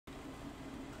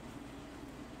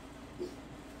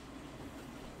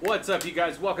What's up, you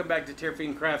guys? Welcome back to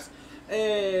Terrafine Crafts.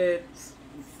 It's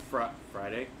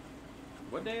Friday.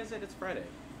 What day is it? It's Friday.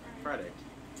 Friday.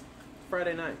 It's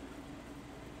Friday night.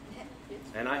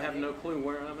 And I have no clue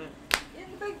where I'm at.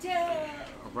 In the big town.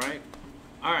 Right?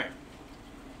 Alright.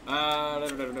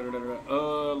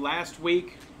 Last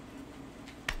week,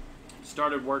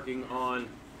 started working on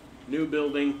new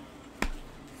building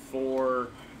for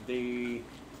the...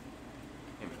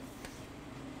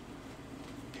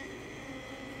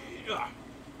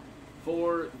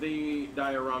 For the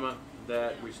diorama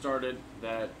that we started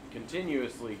that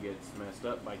continuously gets messed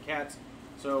up by cats,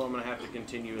 so I'm going to have to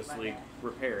continuously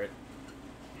repair it.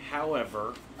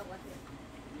 However,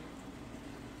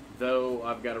 though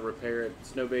I've got to repair it,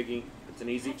 it's no biggie. It's an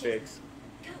easy fix.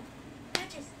 Go.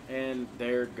 Patches. And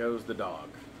there goes the dog.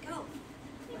 Go.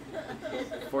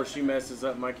 Before she messes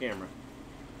up my camera.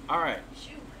 Alright.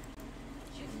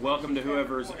 Welcome to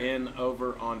whoever's in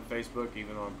over on Facebook,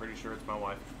 even though I'm pretty sure it's my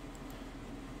wife.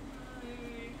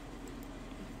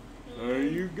 Hey,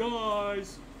 you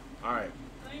guys. Alright.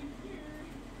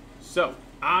 So,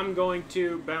 I'm going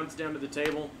to bounce down to the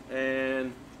table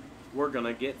and we're going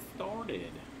to get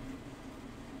started.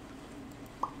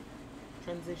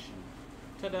 Transition.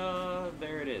 Ta-da!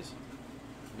 There it is.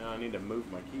 Now I need to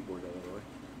move my keyboard out of the way.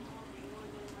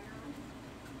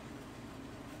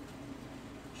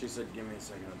 She said, give me a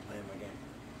second, I'm playing my game.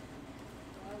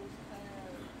 I was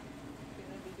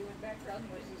going to be doing background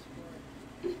noises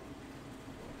for it.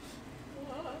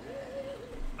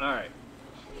 Alright.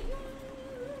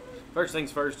 First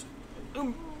things first.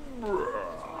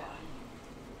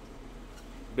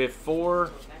 Before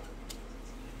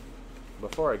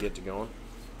I get to going,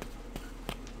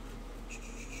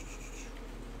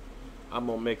 I'm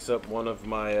going to mix up one of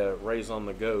my Rays on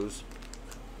the Go's.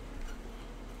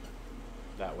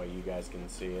 That way you guys can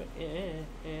see it.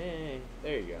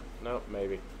 There you go. Nope,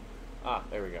 maybe. Ah,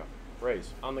 there we go.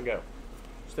 Rays on the go.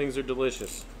 These things are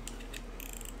delicious.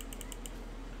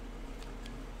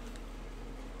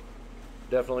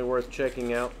 Definitely worth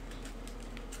checking out.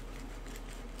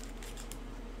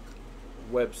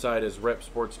 Website is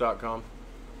repsports.com.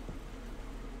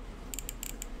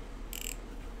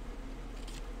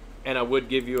 And I would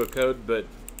give you a code, but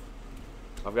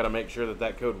I've got to make sure that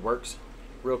that code works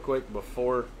real quick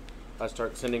before I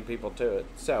start sending people to it.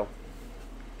 So,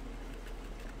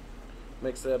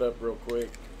 mix that up real quick.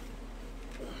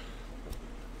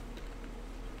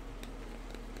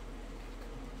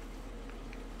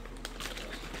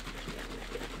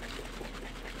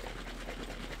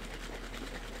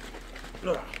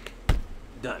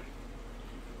 Done.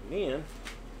 And then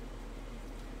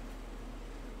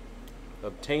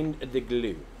obtained the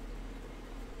glue.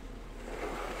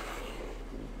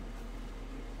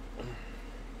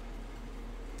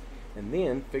 And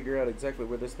then figure out exactly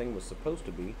where this thing was supposed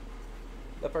to be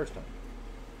the first time.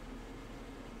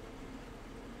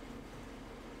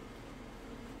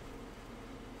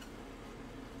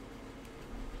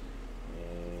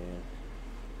 And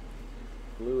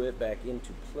glue it back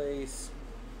into place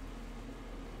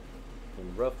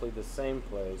in roughly the same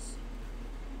place.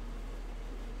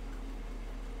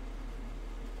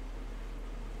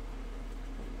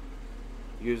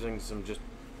 Using some just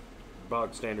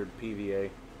bog standard PVA.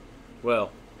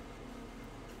 Well,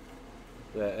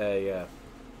 a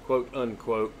quote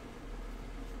unquote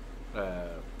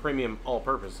premium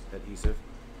all-purpose adhesive.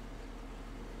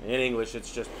 In English,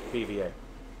 it's just PVA.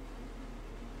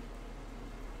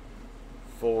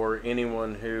 For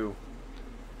anyone who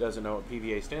doesn't know what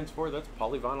PVA stands for, that's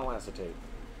polyvinyl acetate,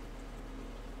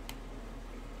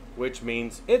 which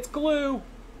means it's glue.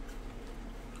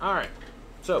 Alright,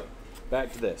 so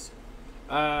back to this.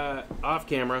 Off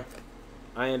camera,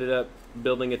 I ended up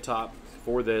building a top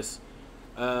for this.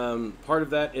 Part of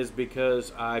that is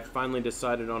because I finally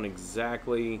decided on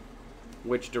exactly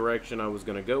which direction I was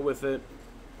going to go with it.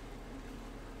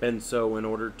 And so in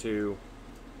order to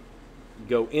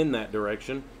go in that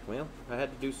direction, well, I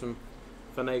had to do some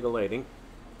finagling.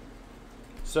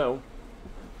 So,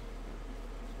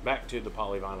 back to the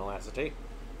polyvinyl acetate.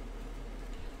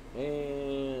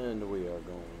 And we are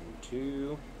going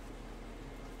to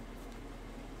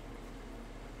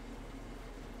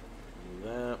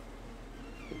that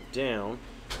down.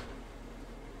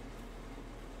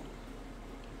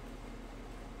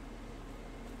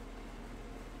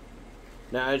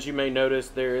 Now, as you may notice,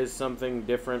 there is something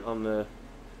different on the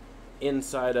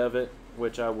inside of it,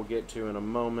 which I will get to in a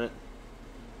moment.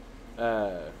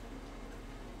 Alright.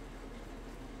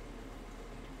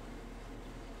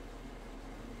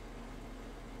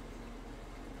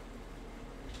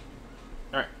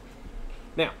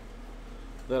 Now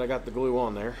that I got the glue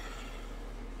on there,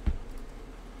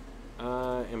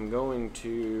 I am going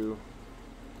to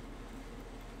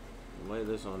lay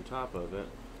this on top of it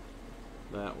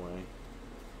that way.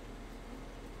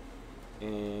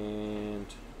 And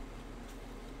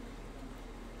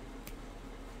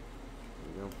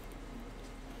there we go.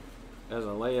 As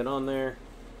I lay it on there,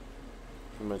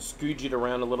 I'm going to scooge it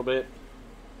around a little bit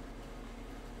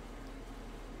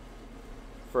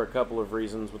for a couple of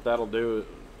reasons. What that'll do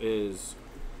is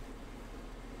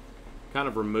kind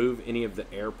of remove any of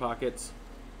the air pockets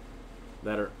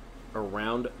that are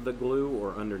around the glue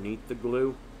or underneath the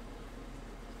glue,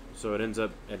 so it ends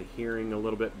up adhering a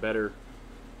little bit better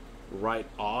right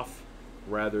off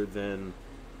rather than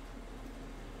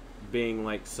being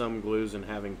like some glues and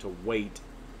having to wait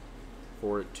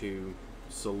for it to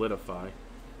solidify.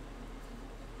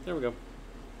 There we go.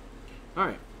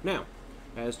 Alright, now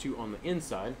as to on the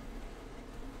inside,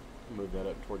 I'll move that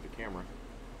up toward the camera.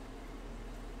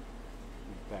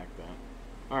 Back that.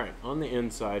 Alright, on the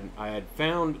inside, I had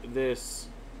found this,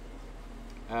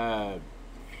 I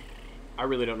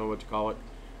really don't know what to call it.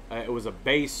 It was a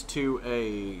base to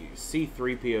a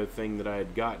C-3PO thing that I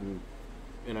had gotten,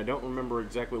 and I don't remember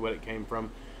exactly what it came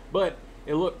from, but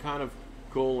it looked kind of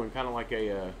cool and kind of like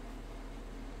a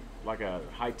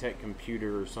high-tech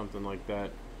computer or something like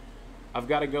that. I've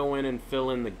got to go in and fill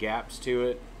in the gaps to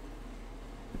it,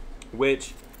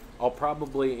 which I'll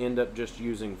probably end up just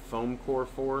using foam core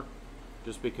for,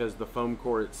 just because the foam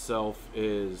core itself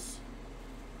is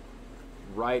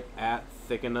right at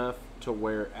thick enough to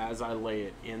where as I lay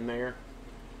it in there,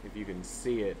 if you can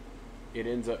see it, it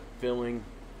ends up filling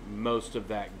most of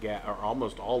that gap, or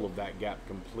almost all of that gap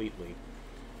completely.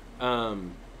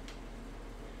 And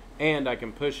I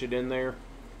can push it in there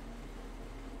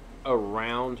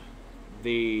around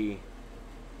the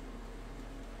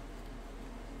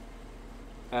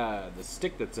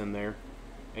stick that's in there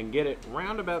and get it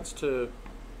roundabouts to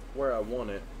where I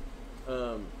want it.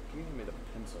 Can you give me the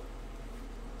pencil?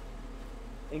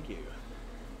 Thank you.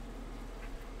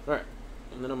 Alright,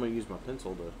 and then I'm going to use my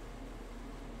pencil to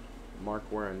mark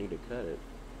where I need to cut it.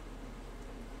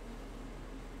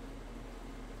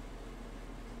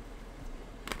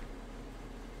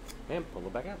 And pull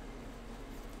it back out.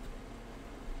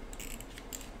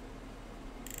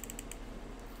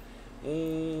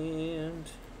 And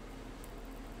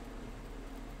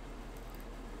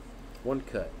one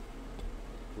cut,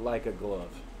 like a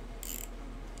glove.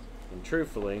 And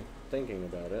truthfully, thinking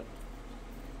about it,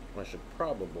 I should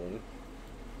probably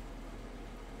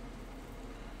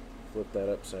flip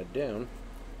that upside down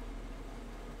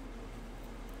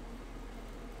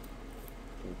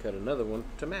and cut another one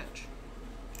to match.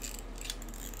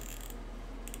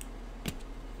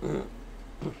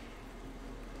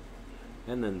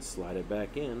 And then slide it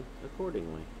back in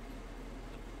accordingly.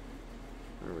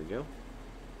 There we go.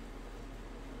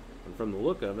 And from the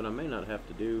look of it, I may not have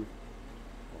to do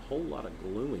a whole lot of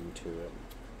gluing to it.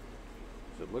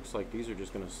 So it looks like these are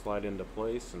just going to slide into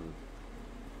place and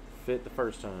fit the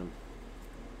first time.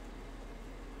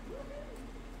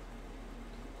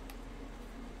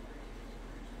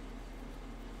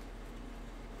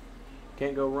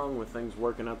 Can't go wrong with things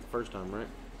working out the first time, right?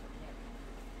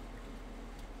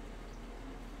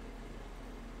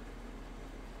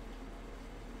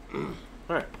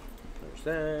 Alright, there's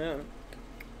that.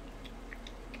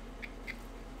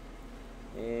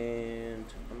 And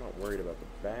I'm not worried about the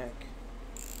back.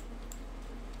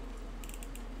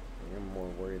 I am more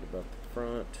worried about the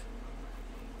front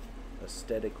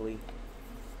aesthetically.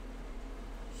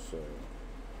 So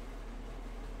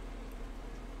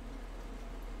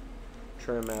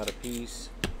trim out a piece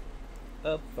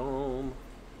of foam,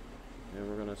 and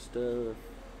we're gonna stuff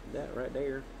that right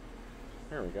there.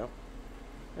 There we go.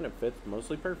 And it fits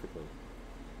mostly perfectly.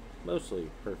 Mostly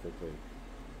perfectly.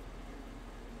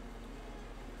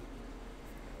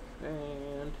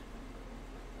 And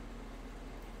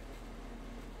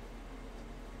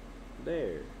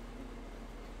there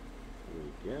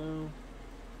we go.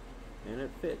 And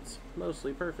it fits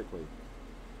mostly perfectly.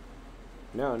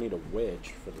 Now I need a wedge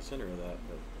for the center of that,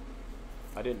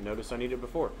 but I didn't notice I needed it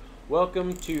before.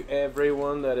 Welcome to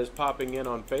everyone that is popping in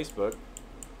on Facebook.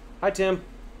 Hi, Tim.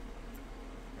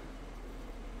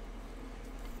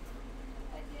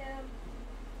 Hi, Tim.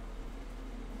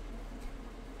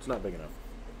 It's not big enough.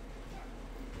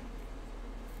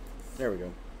 There we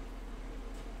go.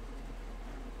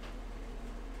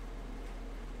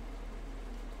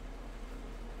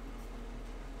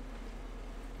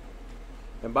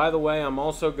 And by the way, I'm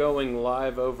also going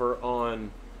live over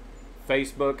on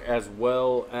Facebook as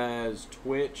well as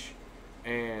Twitch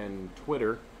and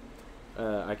Twitter.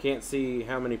 I can't see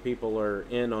how many people are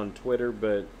in on Twitter,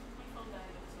 but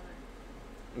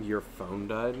Your phone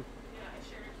died? Yeah, I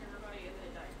shared it to everybody and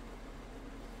then it died.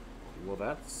 Well,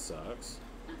 that sucks.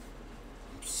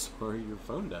 I'm sorry your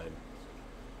phone died.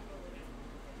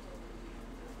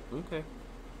 Okay.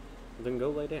 Then go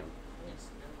lay down. Yes,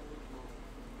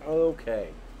 Okay.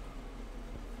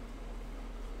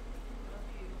 Love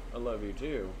you. I love you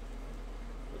too.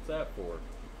 What's that for?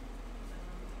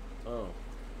 Oh.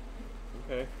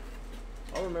 Okay.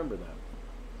 I'll remember that.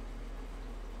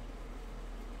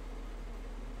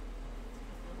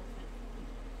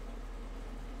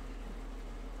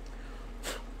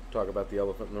 Talk about the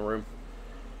elephant in the room.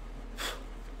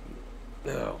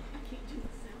 No. I can't do the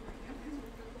sound like that because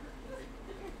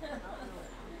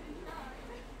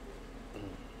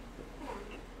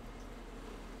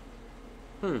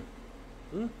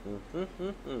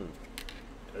of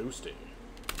Toasty.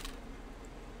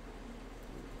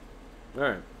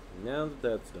 Alright, now that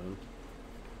that's done.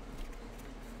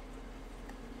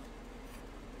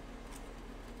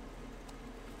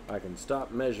 I can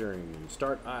stop measuring and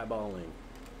start eyeballing.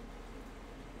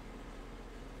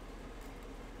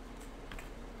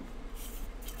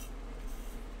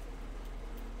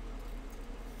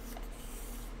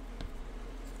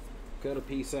 Cut a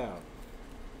piece out.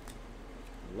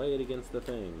 Lay it against the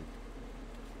thing.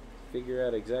 Figure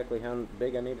out exactly how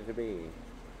big I need it to be.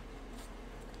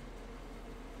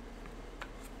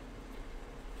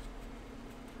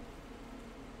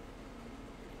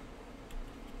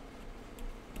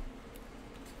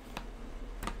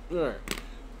 Alright.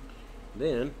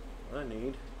 Then I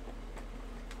need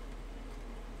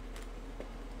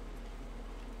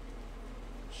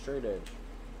straight edge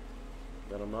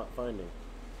that I'm not finding.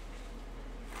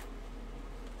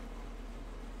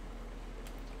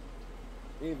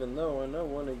 Even though I know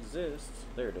one exists.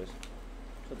 There it is.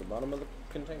 It's at the bottom of the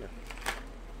container.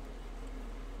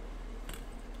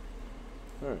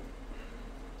 Alright.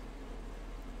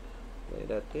 Lay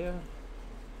that there.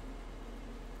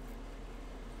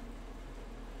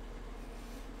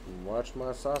 And watch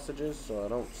my sausages so I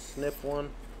don't snip one.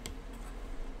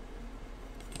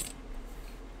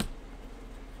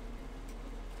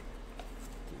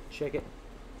 Check it.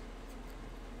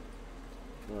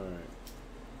 Alright.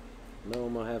 Know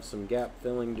I'm gonna have some gap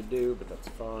filling to do, but that's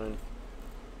fine.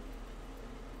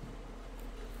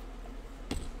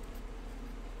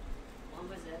 Mom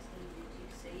was asking, did you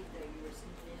say that you were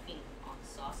sniffing on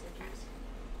sausages?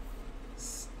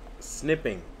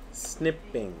 Snipping.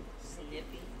 Snipping.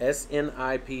 Snipping? S-N-I-P-P-I-N-G.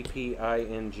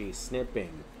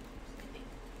 Snipping.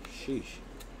 Snipping. Sheesh.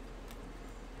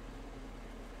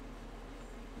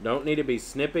 Don't need to be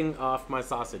snipping off my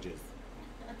sausages.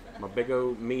 My big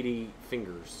old meaty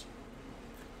fingers.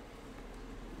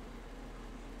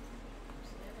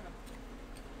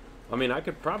 I mean, I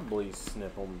could probably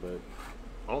snip them, but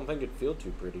I don't think it'd feel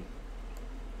too pretty.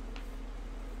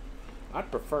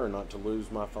 I'd prefer not to lose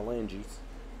my phalanges.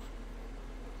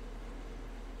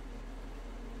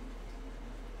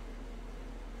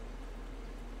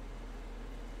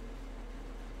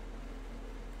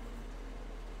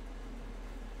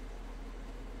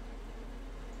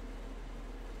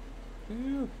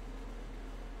 Phew.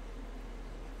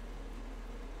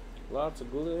 Lots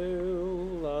of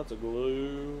glue, lots of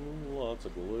glue, lots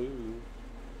of glue.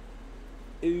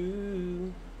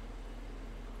 Ooh.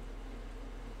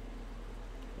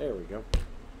 There we go.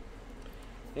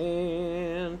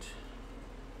 And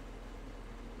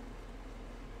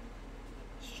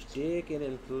stick it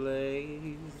in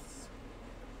place.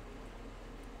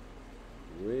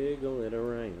 Wiggle it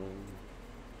around.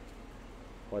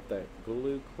 Let that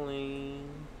glue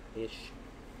clean-ish.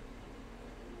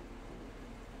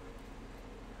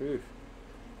 Oof.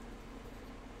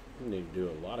 I need to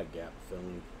do a lot of gap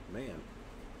filling. Man,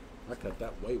 I cut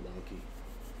that way wonky.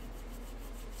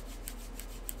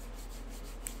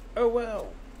 Oh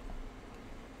well.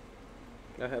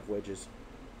 I have wedges.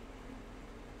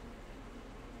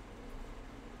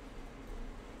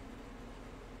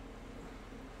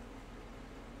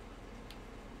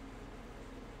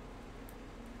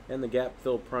 And the gap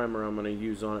fill primer I'm going to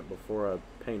use on it before I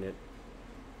paint it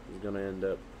is going to end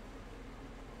up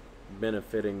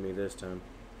benefiting me this time.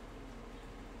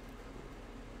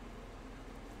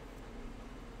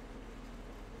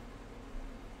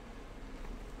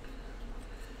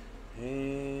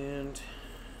 And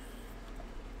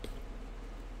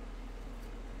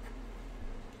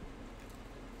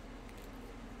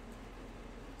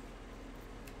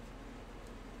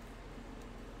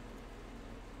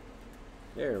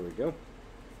there we go.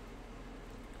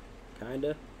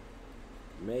 Kinda.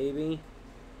 Maybe.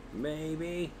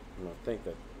 Maybe. I think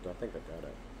that got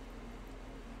it.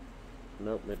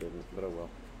 Nope, it didn't, but oh well.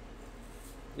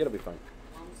 It'll be fine.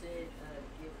 Mom Mom said,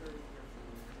 give her your phone.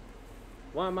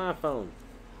 Why my phone?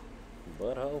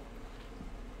 Butthole.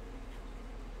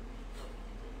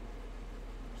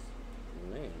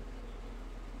 Man.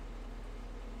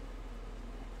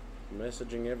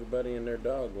 Messaging everybody and their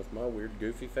dog with my weird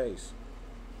goofy face.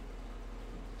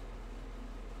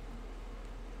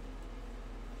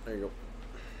 There you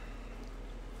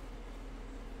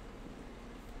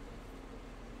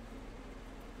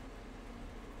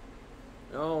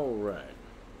go. Alright.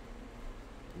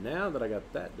 Now that I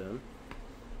got that done,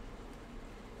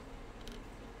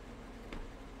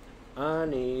 I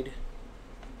need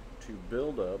to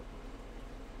build up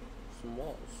some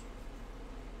walls.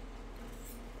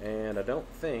 And I don't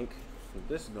think that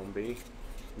this is going to be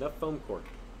enough foam core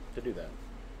to do that.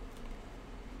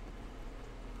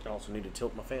 I also need to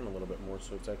tilt my fan a little bit more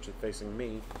so it's actually facing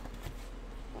me.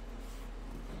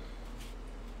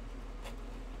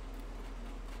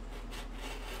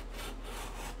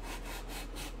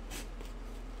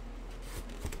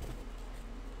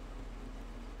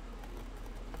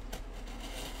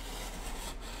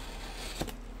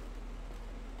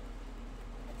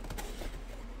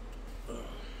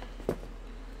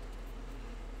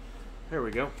 There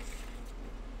we go.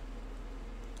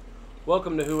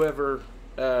 Welcome to whoever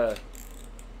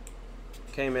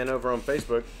came in over on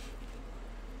Facebook.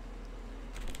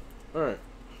 Alright,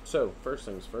 so first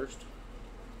things first.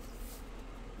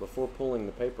 Before pulling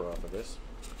the paper off of this,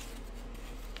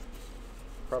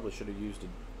 probably should have used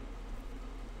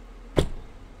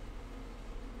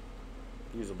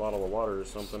a bottle of water or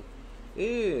something.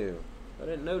 Ew, I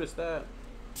didn't notice that.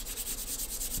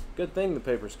 Good thing the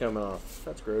paper's coming off.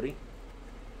 That's grody.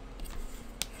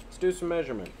 Let's do some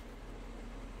measurement.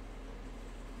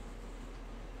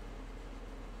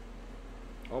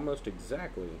 Almost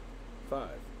exactly 5.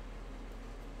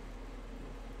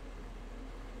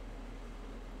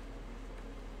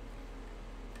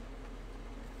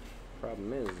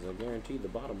 Problem is I guarantee the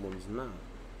bottom one's not.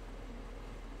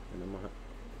 And I'm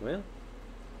well,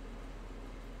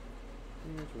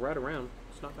 it's right around.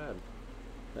 It's not bad.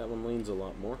 That one leans a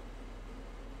lot more.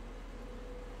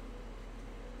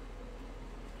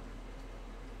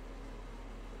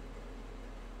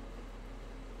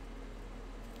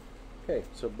 Okay,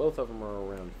 so both of them are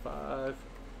around 5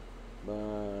 by,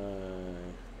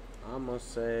 I'm gonna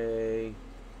say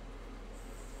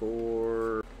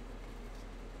 4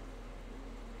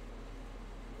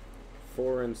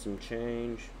 and some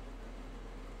change.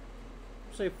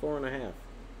 Say 4.5.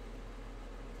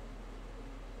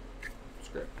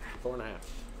 Script 4.5.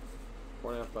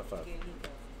 4.5 by 5. Here you go.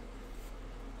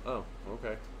 Oh,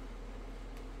 okay.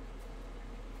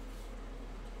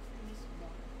 Need some more.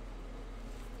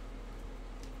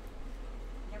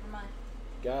 Never mind.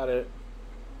 Got it.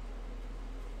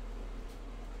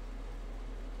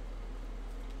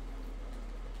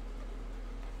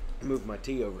 Move my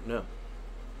tea over. No.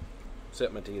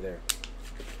 Set my tea there.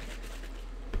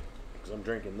 Because I'm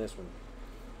drinking this one.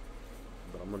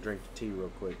 But I'm going to drink the tea real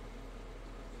quick.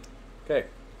 Okay.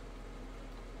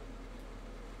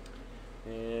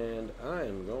 And I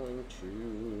am going to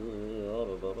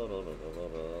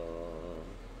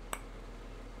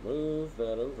move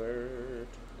that over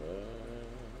to that.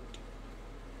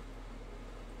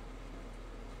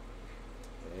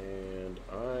 And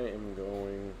I am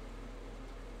going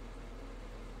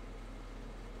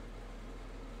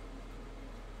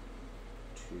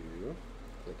to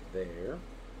click there.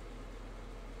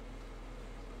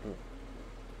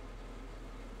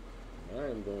 I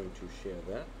am going to share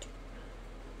that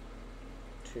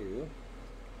to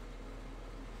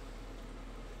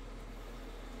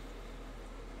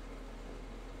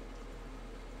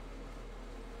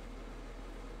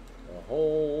a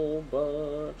whole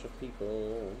bunch of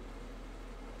people.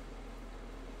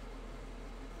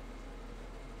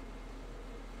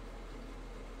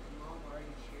 Mom already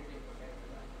shared it with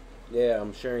everybody. Yeah,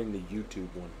 I'm sharing the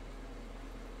YouTube one.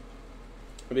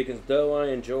 Because though I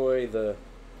enjoy the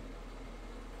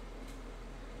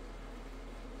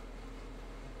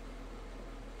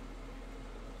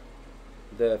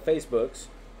Facebooks,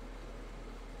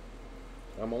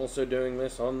 I'm also doing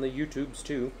this on the YouTubes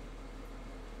too.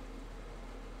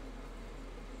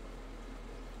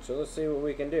 So let's see what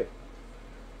we can do.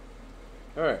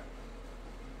 Alright.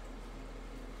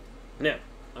 Now,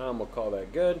 I'm going to call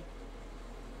that good.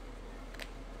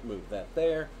 Move that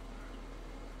there.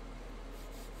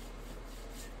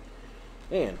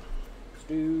 And let's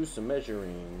do some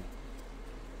measuring.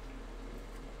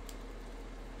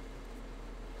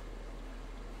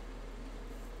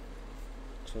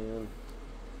 10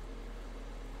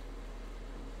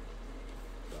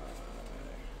 by,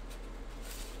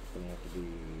 it's gonna have to be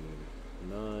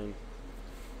 9.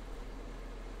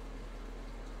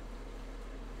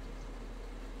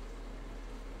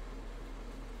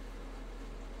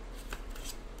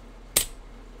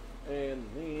 And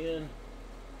then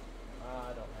I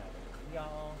don't have any,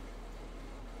 y'all.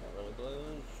 Not really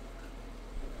glues.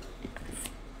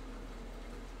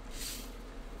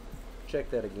 Check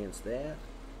that against that.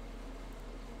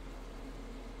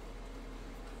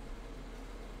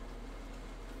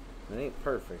 It ain't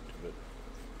perfect, but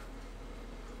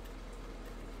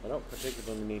I don't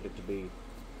particularly need it to be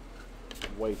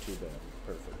way too bad.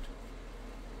 Perfect.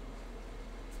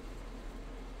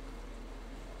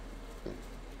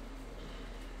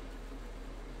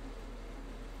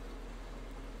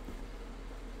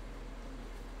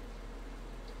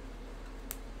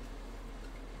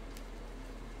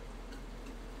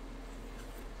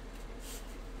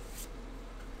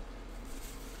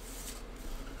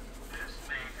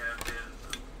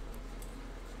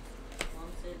 Mom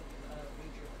said,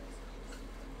 read your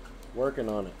messages. Working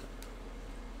on it.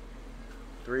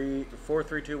 4,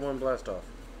 3, 2, 1, blast off.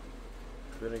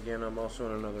 Then again, I'm also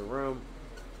in another room.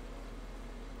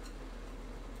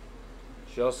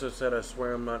 She also said, I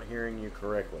swear I'm not hearing you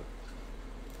correctly.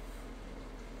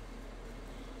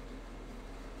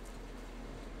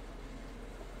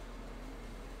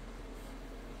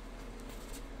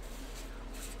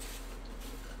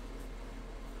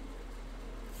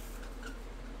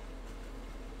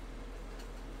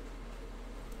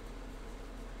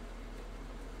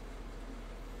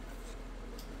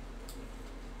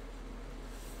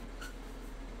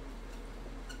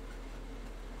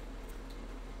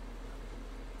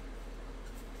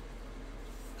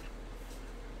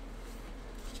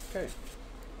 Okay.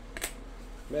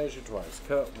 Measure twice,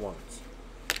 cut once.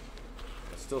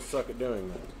 I still suck at doing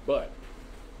that, but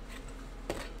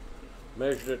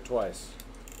measured it twice.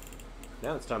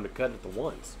 Now it's time to cut it the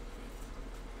once.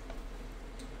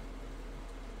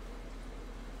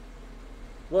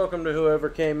 Welcome to whoever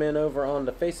came in over on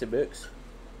the Facebooks.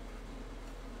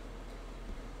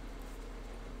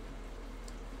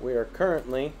 We are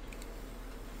currently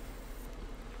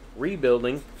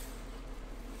rebuilding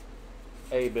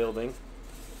a building.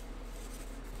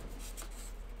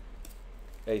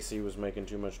 AC was making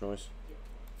too much noise.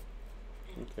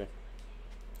 Okay.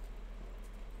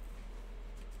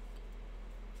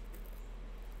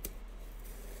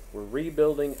 We're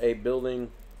rebuilding a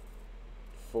building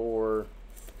for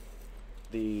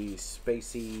the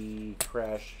spacey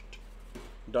crashed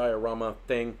diorama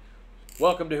thing.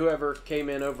 Welcome to whoever came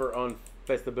in over on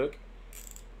Facebook.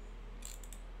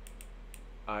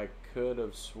 I could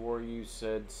have swore you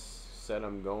said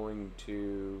I'm going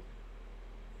to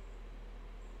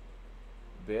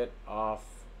bit off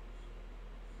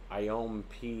Iom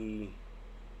P.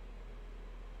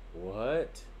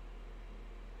 What?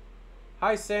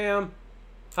 Hi Sam.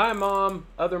 Hi Mom.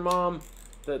 Other mom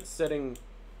that's sitting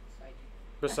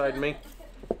beside me.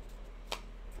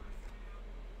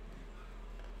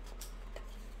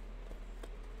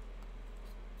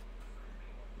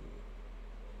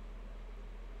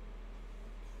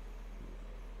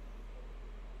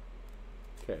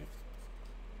 Okay,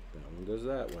 that one goes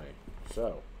that way.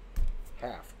 So,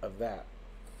 half of that.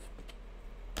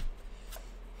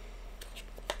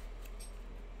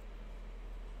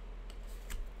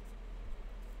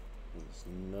 It's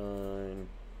 9.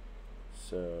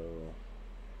 So,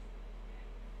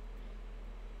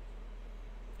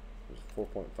 it's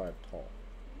 4.5 tall.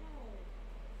 No.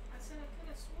 I said I could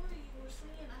have swore you were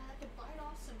saying I had to bite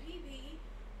off some PB,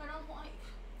 but I'm like,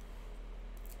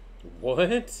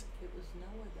 What? It was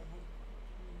Noah that had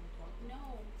talking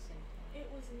no, at the same time. it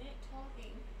was Nick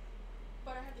talking,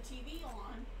 but I had the TV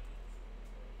on,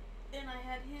 and I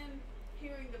had him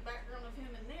hearing the background of him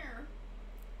in there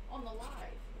on the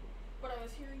live, but I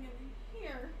was hearing him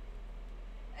here,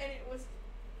 and it was,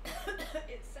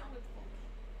 it sounded funky.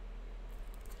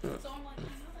 So I'm like, I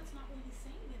know that's not what he's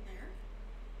saying in there.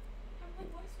 I'm like,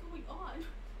 what is going on?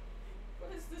 What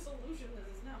is this illusion that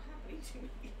is now happening to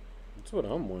me? That's what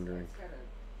I'm wondering. It's got a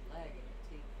lag in it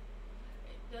too.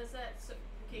 It does that. So,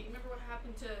 okay, you remember what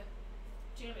happened to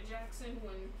Janet Jackson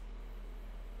when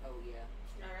Oh yeah.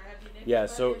 I had you Yeah, by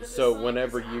the so- end of this so song?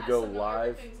 whenever It's you hot, go so now live,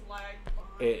 everything's lagged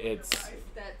behind it's- the device.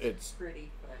 That's It's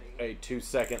pretty funny. A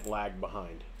 2-second lag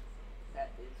behind.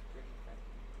 That is pretty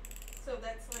funny. So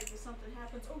that's like if something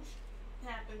happens,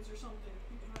 happens or something,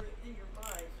 you can hear it in your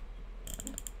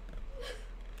vibe.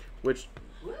 Which,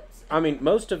 Whoops. I mean,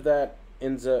 most of that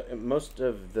ends up, most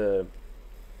of the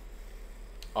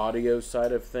audio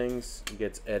side of things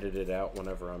gets edited out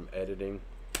whenever I'm editing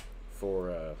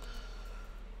for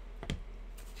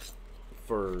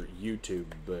YouTube,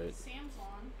 but Sam's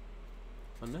on.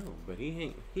 I know, but he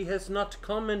ain't. He has not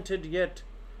commented yet.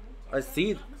 I That's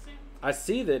see. not the same. I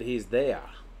see that he's there.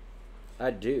 I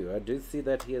do. I do see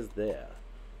that he is there.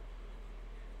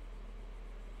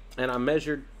 And I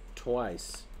measured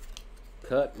twice,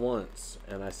 cut once,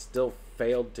 and I still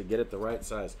failed to get it the right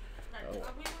size. Right, Oh. we've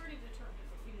already determined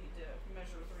that we need to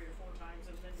measure 3 or 4 times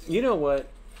and then You know what?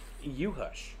 You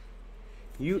hush.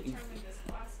 You. determine this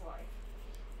last life.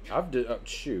 I've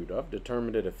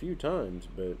determined it a few times,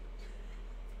 but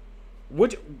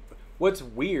what's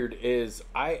weird is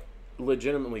I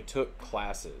legitimately took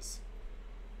classes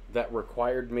that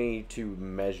required me to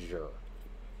measure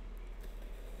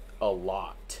a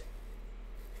lot.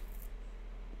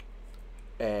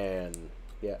 And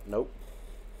yeah, nope.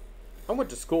 I went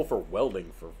to school for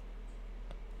welding, for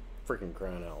freaking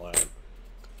crying out loud.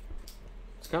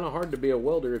 It's kind of hard to be a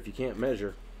welder if you can't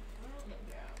measure. Well,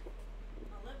 yeah.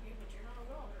 I love you, but you're not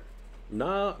a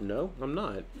welder. No, I'm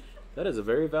not. That is a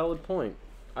very valid point.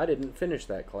 I didn't finish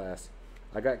that class.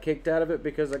 I got kicked out of it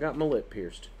because I got my lip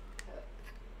pierced.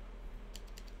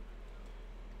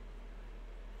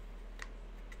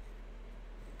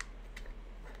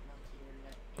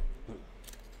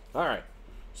 Alright,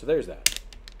 so there's that.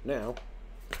 Now,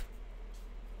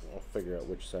 I'll figure out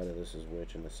which side of this is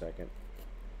which in a second.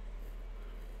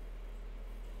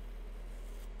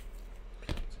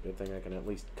 It's a good thing I can at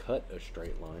least cut a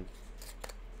straight line.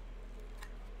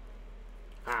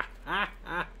 Ha ha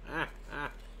ha ha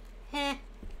ha.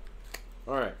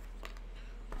 Alright.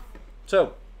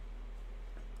 So,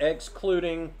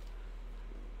 excluding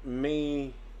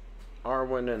me,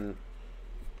 Arwen, and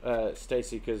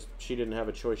Stacy, because she didn't have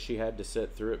a choice. She had to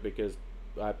sit through it because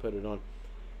I put it on,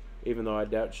 even though I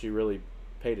doubt she really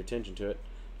paid attention to it.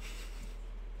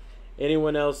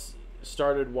 Anyone else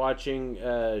started watching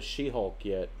She-Hulk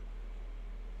yet?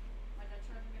 Like, I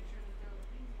tried to make sure that there were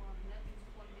things on and nothing's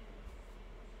plugged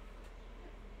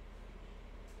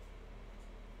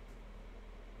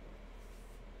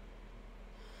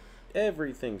in.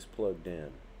 Everything's plugged in.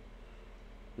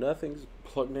 Nothing's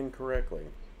plugged in correctly.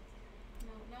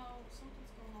 No,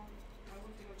 something's going on. I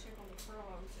went to go check on the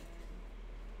pros and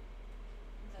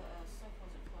the stuff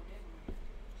wasn't plugged in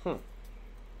right.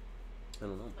 I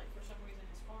don't know. Like, for some reason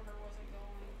his farmer wasn't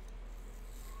going.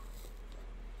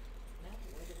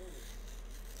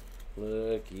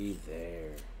 Looky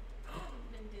there.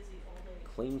 I've been dizzy all day.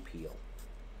 Clean peel.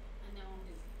 And now I'm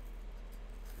dizzy.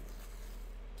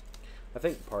 I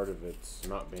think part of it's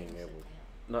not being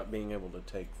able to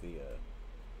take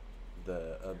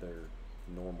the other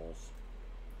normals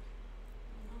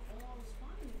Well, I was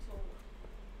fine until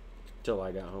till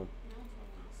I got home. I went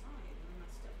outside, and then I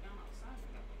stepped down outside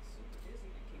and I got like super dizzy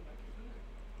and I came back in here.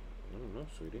 I don't know,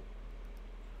 sweetie.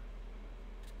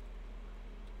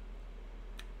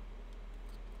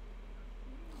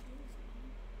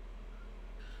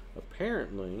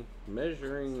 Apparently,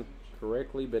 measuring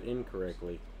correctly but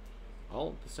incorrectly all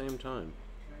at the same time,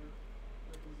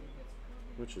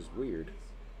 which is weird.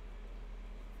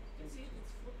 And see if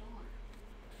it's flipped on.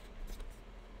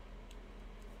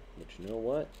 But you know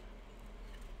what?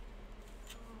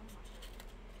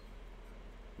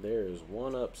 There is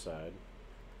one upside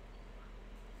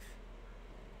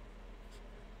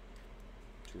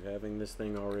to having this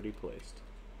thing already placed.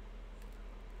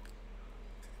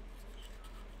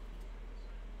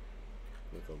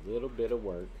 With a little bit of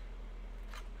work.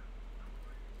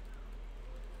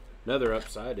 Another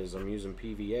upside is I'm using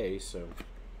PVA, so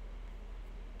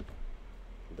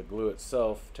the glue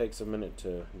itself takes a minute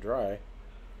to dry,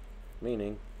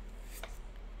 meaning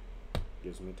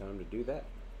gives me time to do that.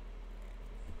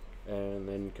 And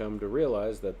then come to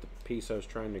realize that the piece I was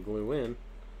trying to glue in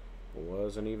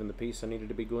wasn't even the piece I needed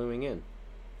to be gluing in.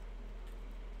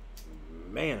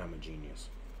 Man, I'm a genius.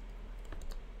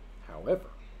 However,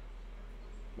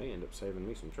 may end up saving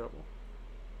me some trouble.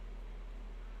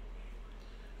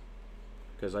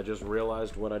 Because I just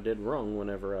realized what I did wrong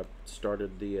whenever I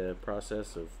started the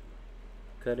process of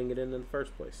cutting it in the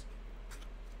first place.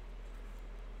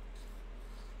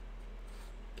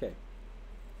 Okay.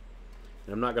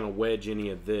 And I'm not going to wedge any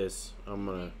of this. I'm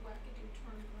going to... Wackadoo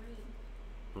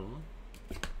turned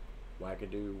green.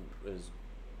 Wackadoo is...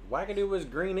 Wackadoo was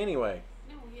green anyway.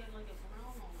 No, he had like a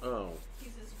brown on it. Oh,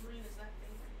 He's as green as that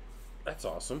thing right that's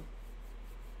awesome.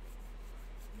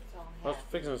 It's all I was half.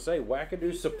 fixing to say,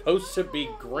 Wackadoo's supposed to be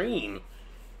green. now.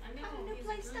 I know, Having he's a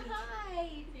place a to green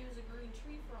hide. He was a green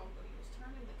tree frog, but he was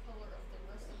turning the color of the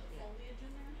rest of the foliage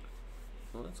in there.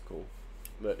 Well, that's cool.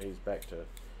 But he's back to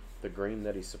the green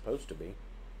that he's supposed to be.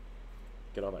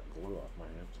 Get all that glue off my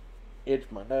hands. Itch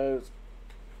my nose.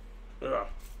 Ugh.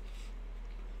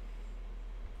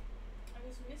 I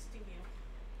was misting you.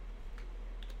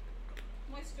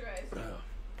 moisturize.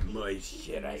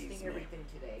 Listing Moisturize me. everything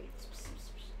today.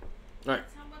 All right.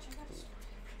 That's how much I got to start.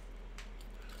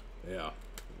 Yeah.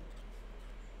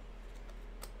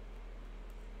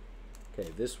 Okay,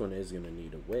 this one is gonna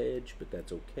need a wedge, but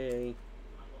that's okay.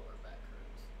 My lower back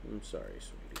hurts. I'm sorry,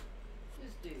 sweetie.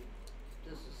 This dude,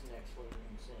 this is next level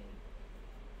insane.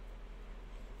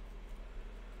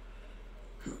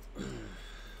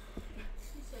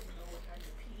 He said no, like I had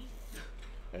to pee.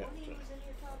 Yeah. Well, he was in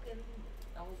here talking,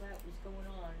 all that was going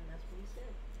on, and that's what he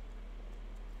said.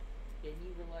 And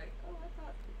you were like, oh, I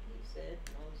thought he said,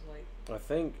 and I was like, I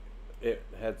think it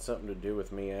had something to do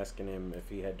with me asking him if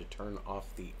he had to turn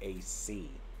off the AC.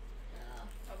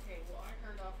 Okay, well I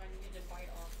heard off I needed to bite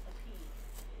off a pee.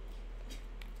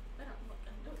 And I'm like,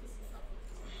 I know this is not what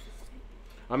this is.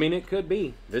 I mean, it could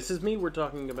be. This is me we're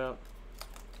talking about.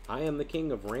 I am the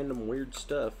king of random weird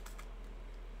stuff.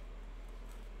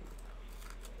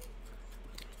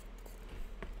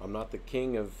 I'm not the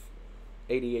king of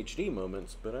ADHD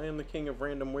moments, but I am the king of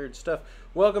random weird stuff.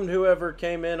 Welcome to whoever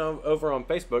came in over on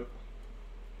Facebook.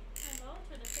 Hello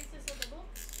to the faces of the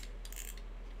books.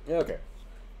 Okay.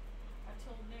 I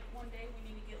told Nick one day we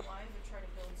need to get live and try to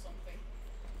build something.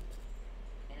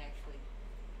 and actually,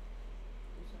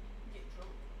 do something. Get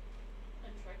drunk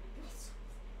and try to build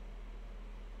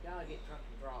something. Y'all get drunk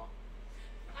and draw.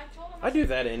 I told him I do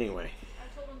that anyway. I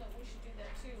told him that we should do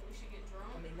that too. We should get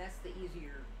drunk. I mean, that's the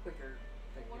easier, quicker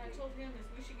thing What to I do. told him is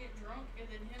we should get drunk and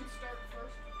then him start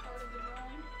first part of the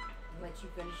drawing Let you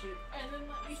finish it and then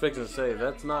let me Fixing to finish it say,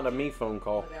 without that's me not a watching. me phone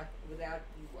call. without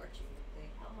you watching the thing.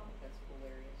 Uh-huh. That's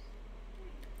hilarious.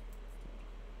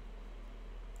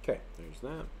 Okay, there's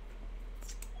that.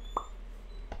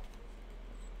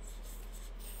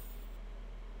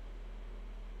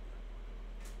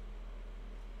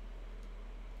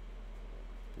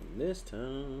 And this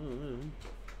time,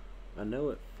 I know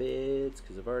it fits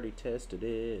because I've already tested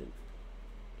it.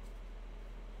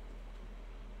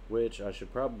 Which I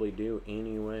should probably do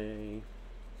anyway.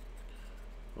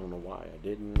 I don't know why I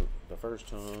didn't the first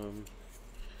time.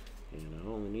 And I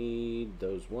only need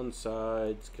those one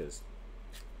sides because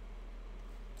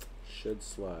should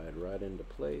slide right into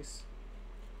place.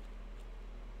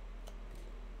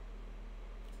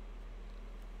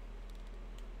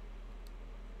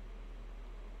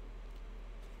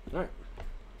 Alright.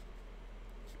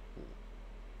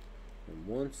 And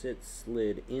once it's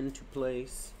slid into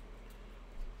place,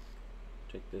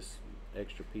 take this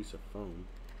extra piece of foam,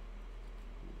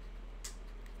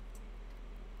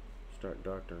 start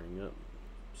doctoring up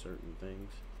certain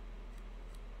things.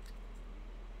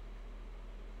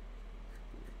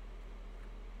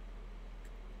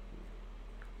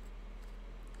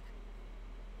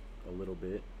 A little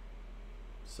bit,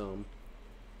 some,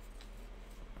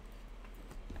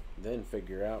 then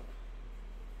figure out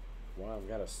why I've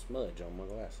got a smudge on my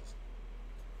glasses.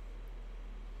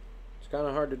 It's kind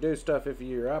of hard to do stuff if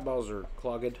your eyeballs are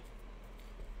clogged.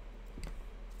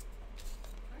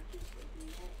 Aren't you sleepy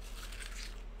yet?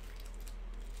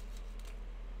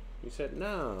 You said,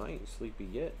 no, I ain't sleepy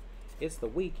yet. It's the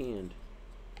weekend.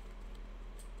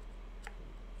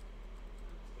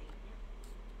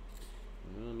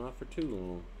 Well, not for too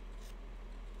long.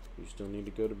 You still need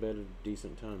to go to bed at a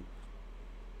decent time.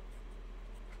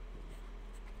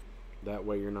 That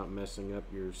way you're not messing up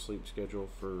your sleep schedule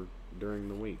for during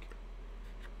the week.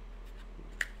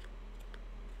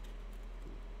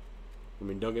 I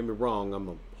mean, don't get me wrong, I'm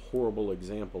a horrible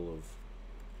example of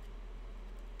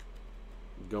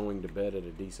going to bed at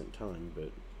a decent time,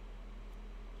 but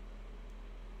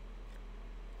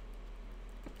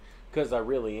because I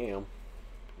really am.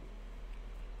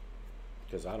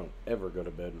 Because I don't ever go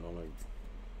to bed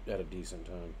at a decent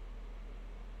time.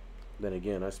 Then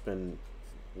again, I spend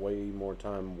way more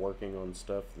time working on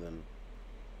stuff than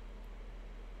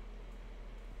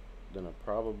I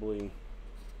probably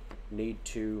need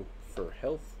to for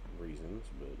health reasons,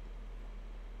 but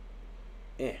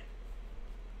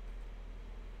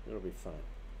it'll be fine.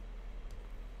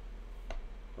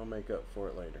 I'll make up for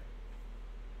it later.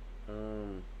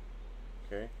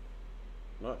 Okay.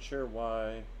 Not sure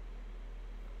why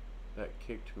that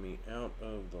kicked me out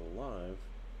of the live.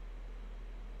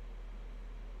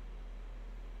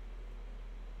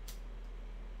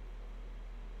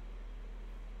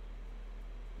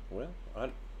 Well,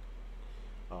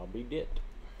 I'll be dipped.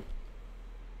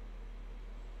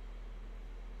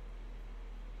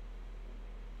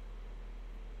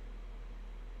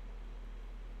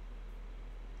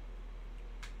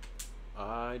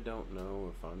 I don't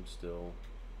know if I'm still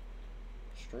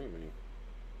streaming.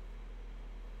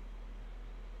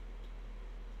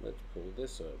 Let's pull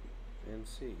this up and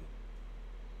see.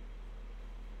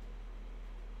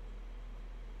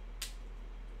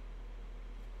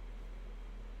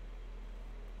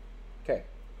 Okay.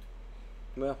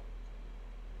 Well,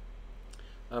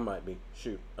 I might be.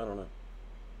 Shoot, I don't know.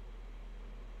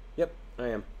 Yep, I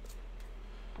am.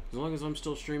 As long as I'm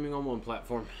still streaming on one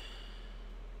platform.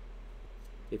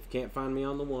 If you can't find me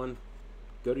on the one,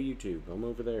 go to YouTube. I'm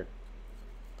over there.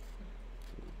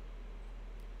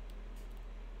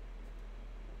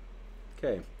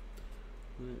 Okay.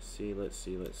 Let's see.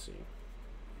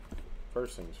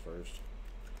 First things first.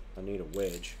 I need a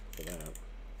wedge for that.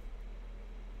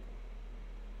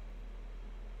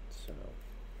 So.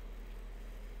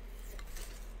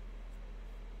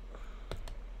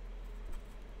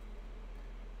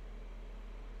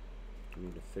 I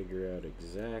need to figure out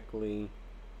exactly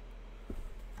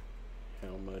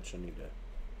how much I need to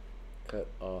cut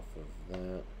off of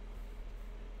that.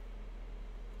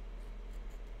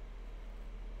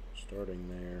 Starting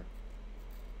there.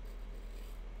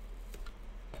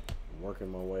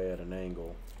 Working my way at an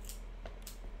angle.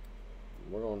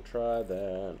 We're going to try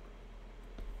that.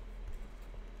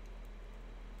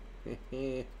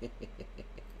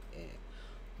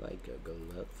 Like a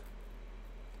glove.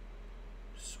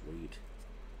 Sweet.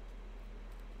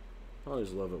 I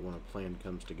always love it when a plan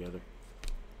comes together.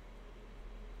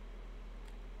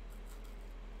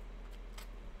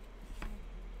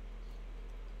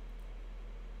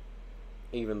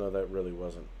 Even though that really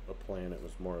wasn't a plan, it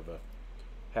was more of a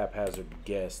haphazard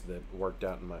guess that worked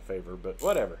out in my favor, but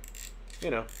whatever.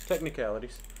 You know,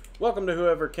 technicalities. Welcome to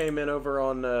whoever came in over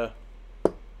on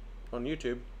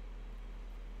YouTube.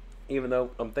 Even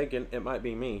though I'm thinking it might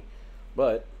be me,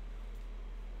 but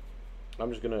I'm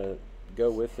just gonna go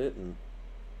with it and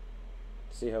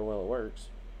see how well it works.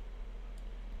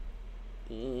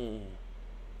 Yeah.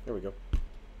 There we go.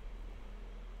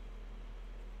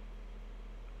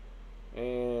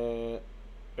 And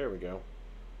there we go.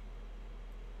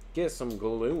 Get some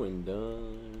gluing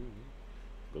done.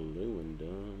 Gluing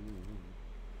done.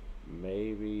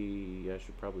 Maybe I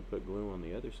should probably put glue on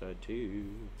the other side too.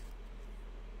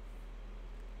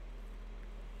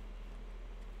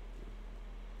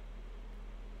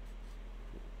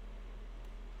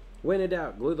 When in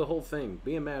doubt, glue the whole thing.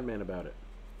 Be a madman about it.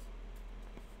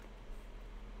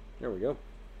 There we go.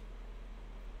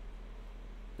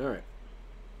 Alright.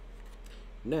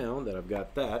 Now that I've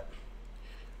got that,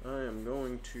 I am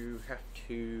going to have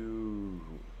to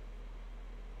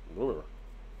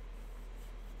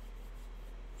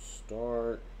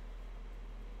start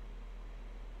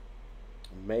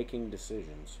making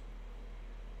decisions.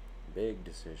 Big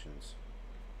decisions.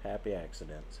 Happy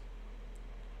accidents.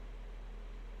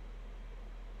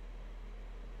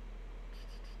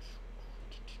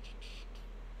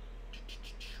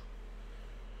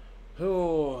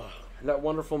 Oh, that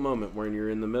wonderful moment when you're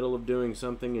in the middle of doing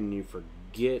something and you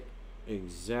forget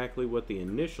exactly what the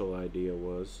initial idea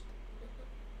was.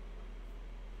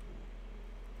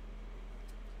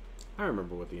 I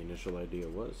remember what the initial idea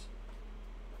was.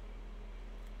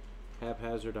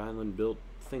 Haphazard island built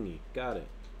thingy. Got it.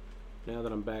 Now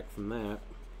that I'm back from that.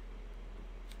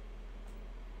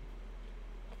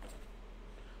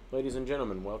 Ladies and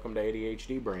gentlemen, welcome to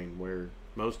ADHD Brain, where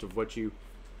most of what you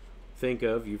think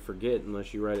of, you forget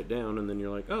unless you write it down, and then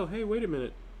you're like, oh, hey, wait a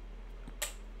minute.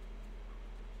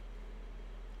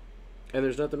 And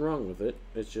there's nothing wrong with it.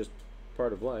 It's just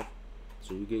part of life.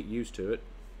 So you get used to it.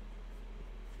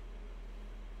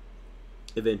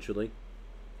 Eventually.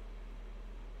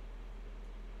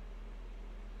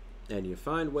 And you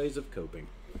find ways of coping.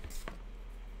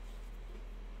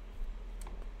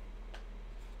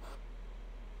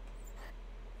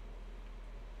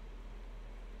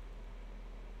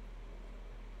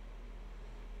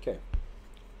 Okay.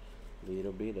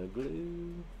 Little bit of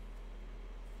glue.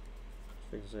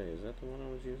 I was gonna say, is that the one I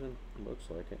was using? Looks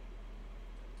like it.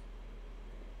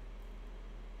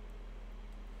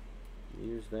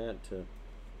 Use that to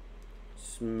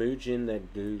smooch in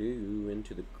that glue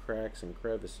into the cracks and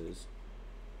crevices.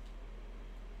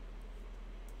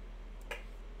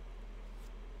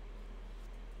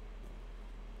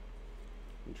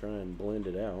 And try and blend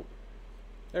it out.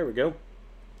 There we go.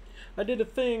 I did a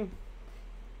thing.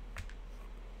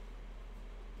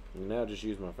 And now just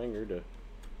use my finger to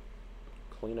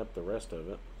clean up the rest of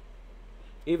it.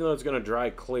 Even though it's going to dry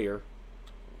clear.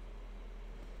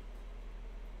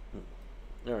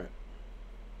 Alright.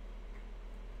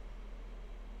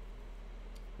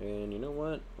 And you know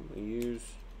what? I'm going to use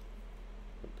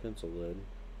a pencil lead.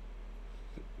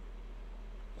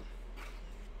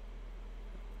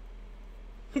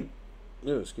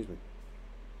 Oh, excuse me.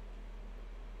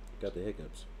 Got the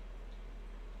hiccups.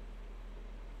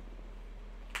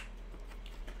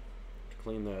 To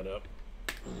clean that up.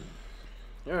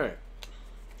 Alright.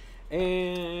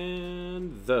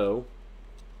 And though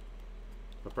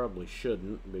I probably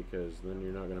shouldn't, because then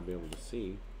you're not going to be able to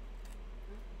see.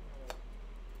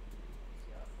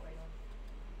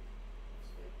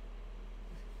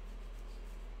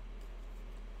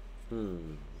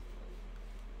 Hmm.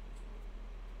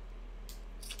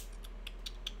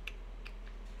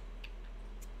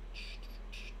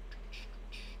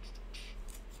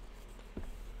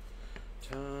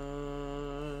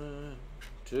 Time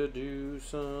to do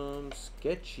some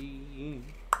sketchy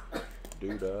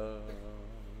doo-da,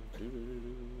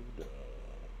 doo-da.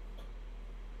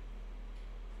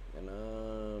 And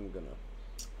I'm gonna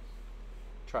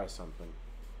try something.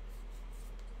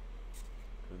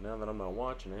 Because now that I'm not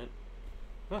watching it.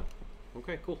 Huh.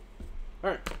 Okay, cool.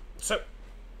 Alright, so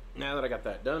now that I got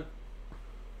that done.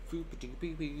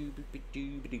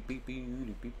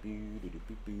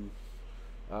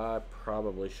 I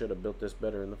probably should have built this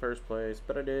better in the first place,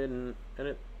 but I didn't, and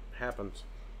it happens.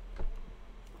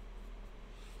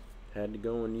 Had to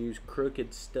go and use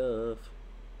crooked stuff.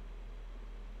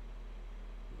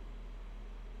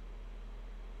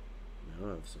 Now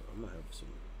I'm gonna have some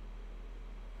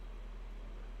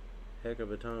heck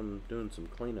of a time doing some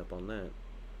cleanup on that.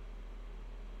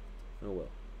 Oh well.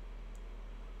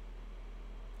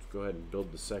 Let's go ahead and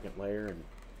build the second layer, and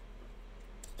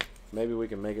maybe we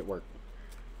can make it work.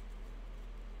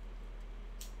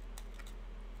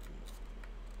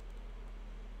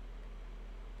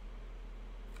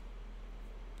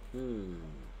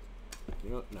 You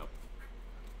know what? No.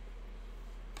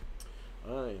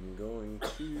 I am going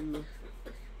to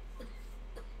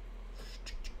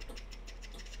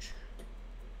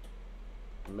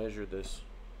measure this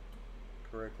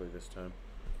correctly this time.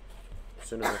 As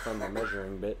soon as I find the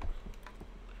measuring bit.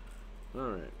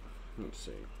 Alright, let's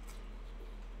see.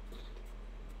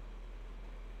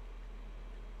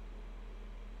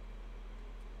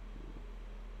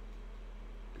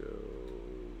 Go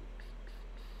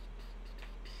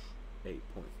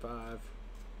 8.5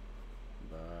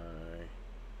 by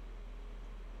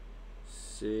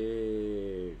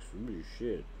 6. Holy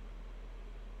shit.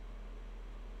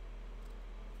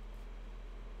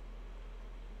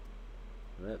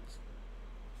 That's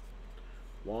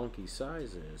wonky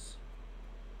sizes,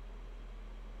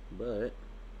 but that's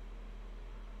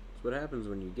what happens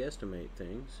when you guesstimate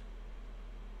things.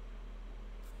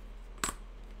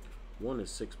 One is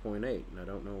 6.8, and I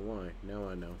don't know why. Now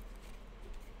I know.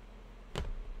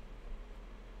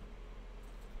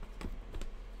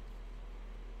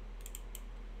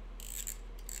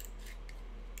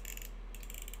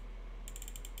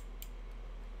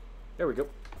 There we go.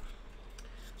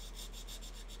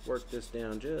 Work this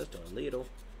down just a little.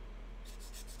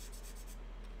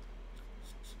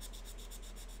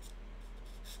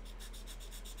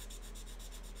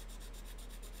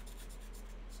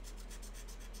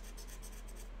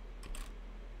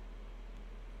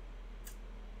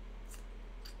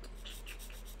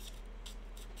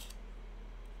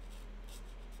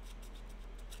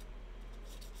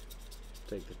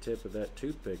 Take the tip of that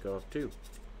toothpick off too,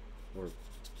 or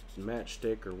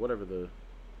matchstick, or whatever the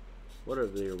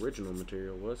original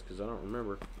material was, because I don't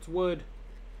remember. It's wood.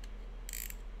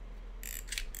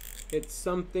 It's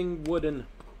something wooden.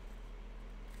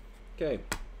 Okay,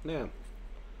 now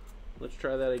let's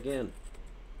try that again.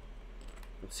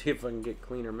 Let's see if I can get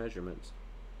cleaner measurements.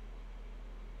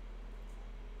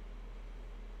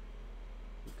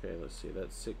 Okay, let's see.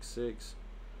 That's 6.6.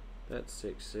 That's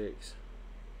 6.6.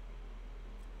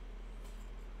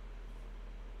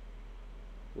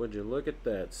 Would you look at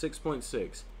that?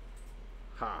 6.6.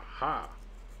 Ha ha.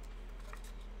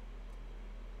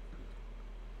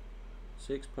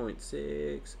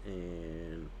 6.6,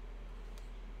 and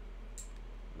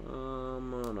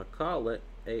I'm gonna call it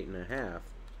 8.5,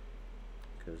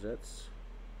 because that's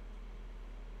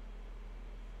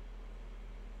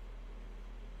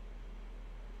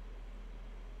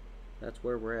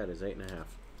where we're at, is 8.5.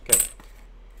 Okay.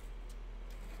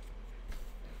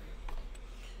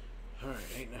 All right,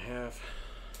 8.5.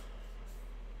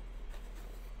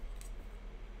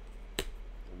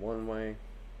 One way,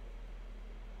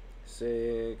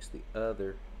 6 the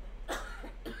other,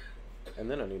 and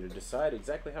then I need to decide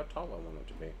exactly how tall I want it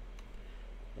to be.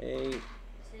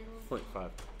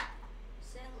 8.5.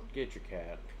 Get your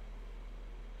cat.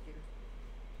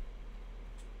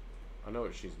 I know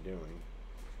what she's doing.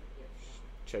 She's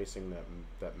chasing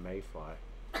that mayfly.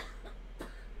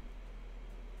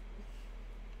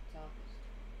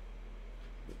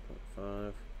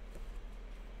 8.5.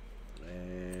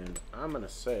 And I'm gonna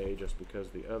say, just because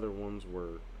the other ones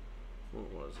were,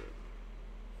 what was it?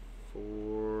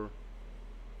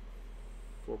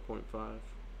 4.5.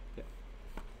 Yeah.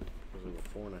 This is a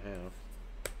 4.5.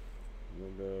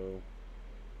 We'll go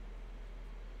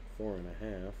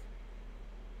 4.5.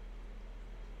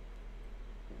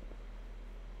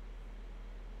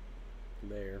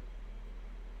 There.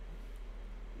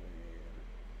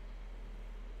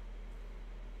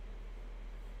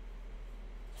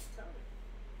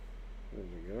 There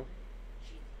we go.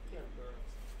 She's a young girl.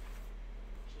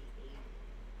 She ate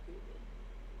good.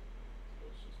 That's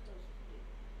what she's supposed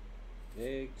to do.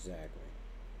 Exactly.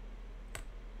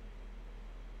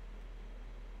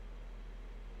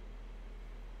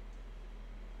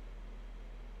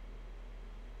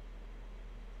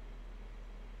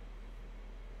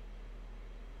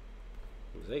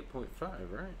 It was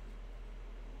 8.5, right?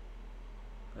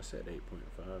 I said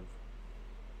 8.5.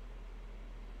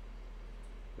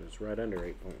 But it's right under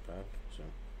 8.5, so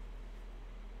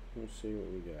let's see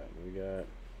what we got. We got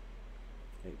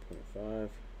 8.5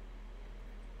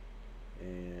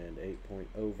 and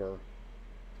 8.over.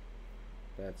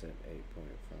 That's at 8.5,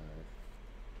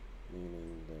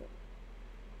 meaning that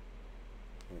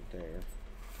right there.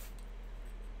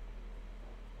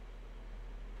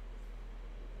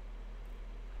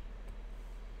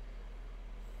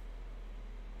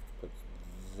 Puts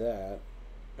that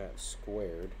at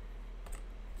squared.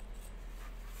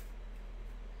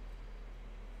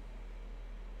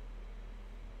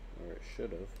 Or it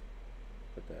should have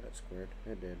put that at squared.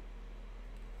 It did.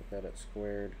 Put that at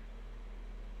squared.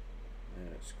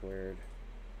 And at squared.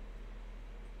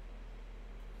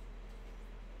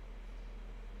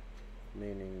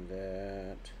 Meaning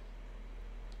that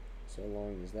so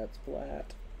long as that's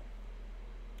flat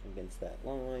against that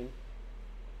line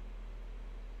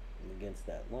and against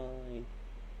that line,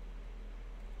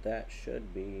 that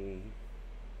should be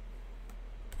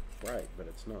right, but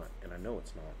it's not, and I know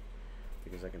it's not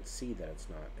because I can see that it's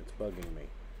not. It's bugging me.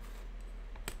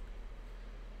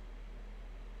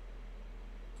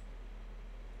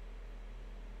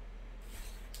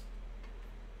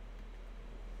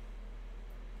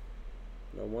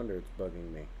 No wonder it's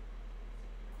bugging me.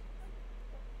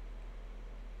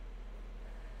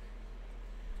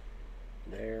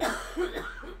 There.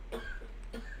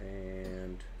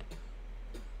 And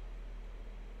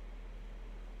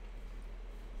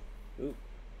oop.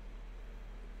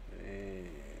 And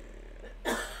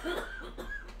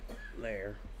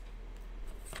there.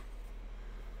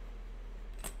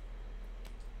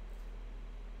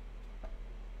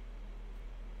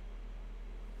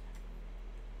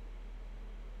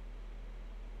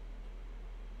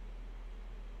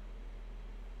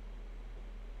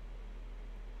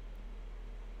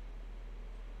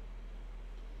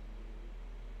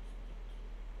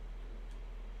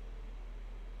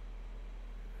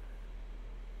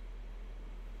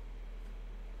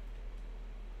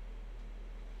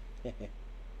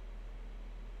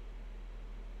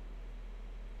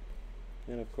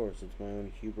 And of course, it's my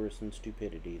own hubris and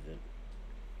stupidity that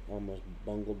almost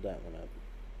bungled that one up.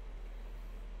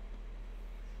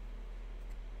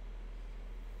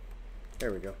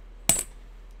 There we go.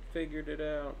 Figured it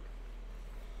out.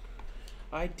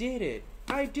 I did it!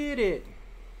 I did it!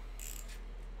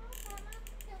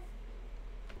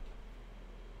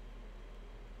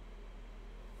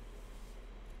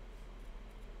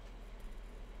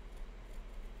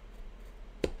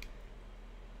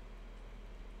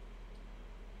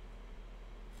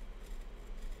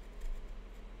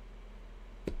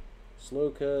 Slow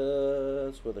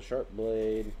cuts with a sharp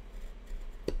blade.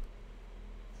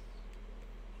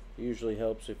 Usually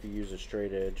helps if you use a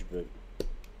straight edge, but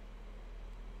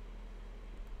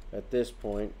at this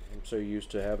point I'm so used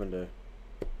to having to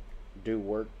do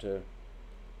work to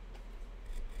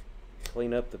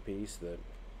clean up the piece that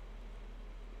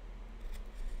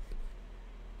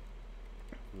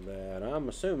I'm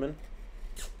assuming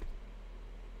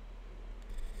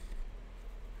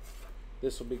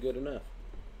this will be good enough.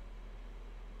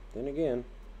 Then again,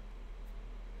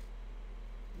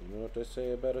 you know what they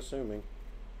say about assuming.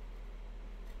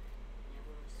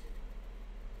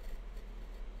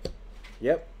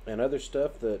 Yep, and other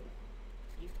stuff that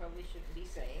You probably shouldn't be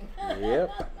saying.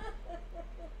 Yep.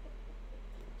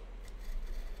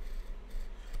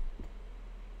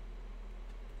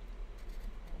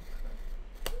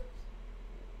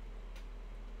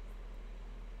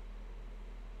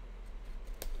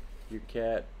 Your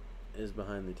cat is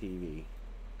behind the TV,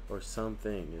 or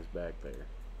something is back there.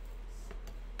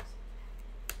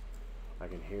 I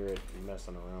can hear it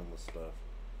messing around with stuff.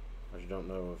 I just don't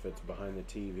know if it's behind the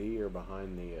TV or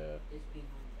behind the It's behind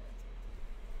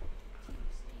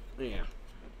the yeah.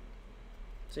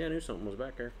 See, I knew something was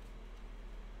back there.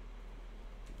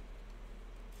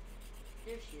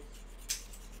 There she is.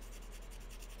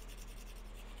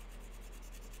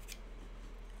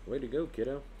 Way to go,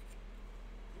 kiddo.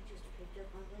 I just picked up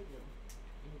my Lego,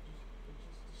 and it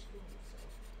just destroyed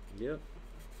itself. Yep.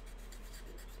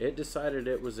 It decided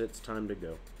it was its time to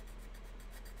go.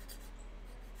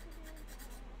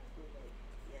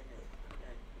 Yeah, no, I'm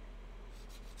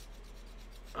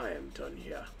done. I am done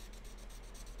here.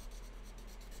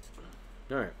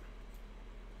 Alright.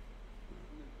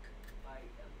 Luke, I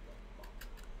am your father.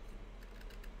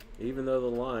 Even though the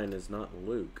line is not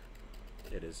Luke,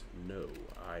 it is no,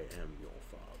 I am your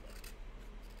father.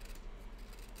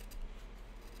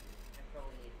 I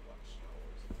probably need to watch Star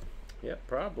Wars again. Yep,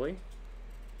 probably.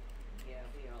 Yeah,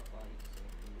 we all thought he said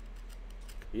Luke.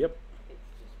 Yep.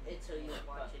 It's so you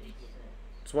watch it again.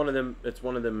 It's one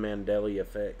of them Mandela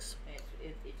effects.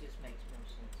 It just makes more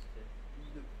sense to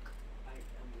Luke, I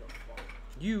am your father.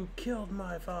 You killed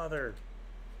my father.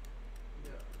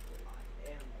 No, I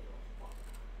am your father.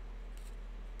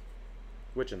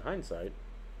 Which in hindsight,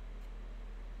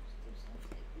 Still sounds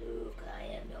like Luke, I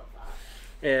am your father.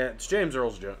 yeah, it's James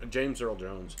Earl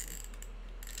Jones.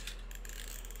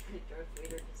 Darth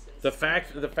Vader just says The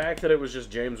fact that it was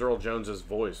just James Earl Jones's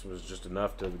voice was just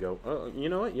enough to go, oh, you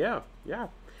know what? Yeah.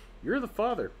 You're the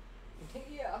father.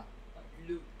 yeah.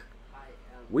 Luke, I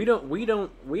am. We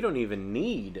don't even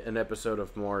need an episode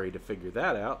of Maury to figure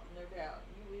that out. No doubt.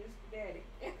 You is daddy.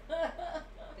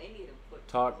 They need to put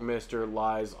Talk, Mr.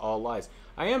 Lies, all lies.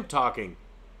 I am talking.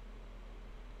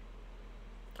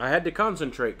 I had to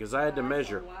concentrate because I had to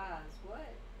measure. Lies.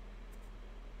 What?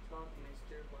 Talk,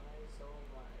 Mr. Lies, all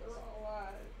lies. All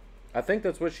lies. I think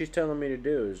that's what she's telling me to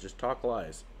do is just talk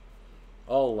lies.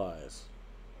 All lies.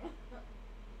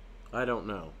 I don't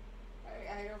know.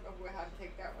 I don't know how to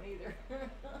take that one either.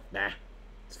 Nah,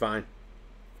 it's fine.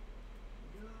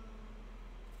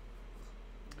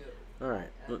 No. All right,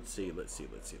 let's see.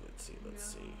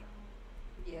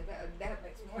 Yeah, that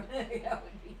makes more. That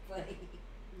would be funny.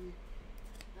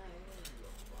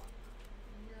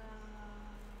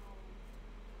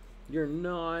 You're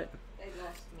not. They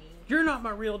lost me. You're not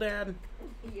my real dad.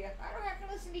 Yeah, I don't have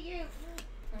to listen to you.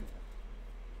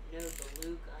 No, the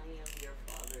Luke, I am your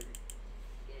father.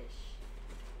 Ish.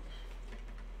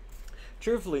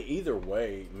 Truthfully, either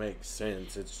way makes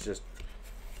sense. It's just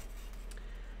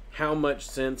how much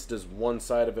sense does one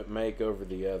side of it make over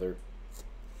the other?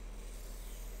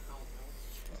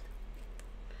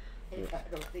 I don't know. I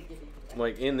don't think it even matters.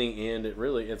 Like in the end,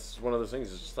 it's one of those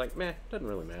things. It's just like meh, doesn't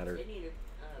really matter. They need to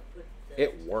put the.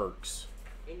 It works.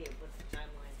 They need to put the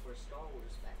timeline for Star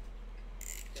Wars back.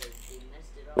 So they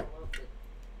messed it all up with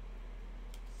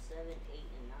 7, 8,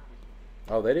 and 9.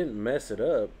 Oh, they didn't mess it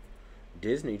up.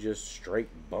 Disney just straight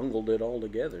bungled it all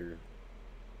together.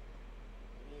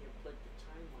 They need to put the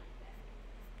timeline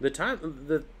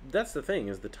back. That's the thing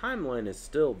is the timeline is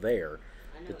still there.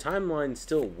 I know. The timeline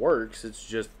still works. It's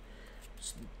just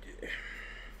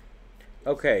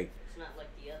okay. It's not like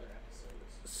the other episodes.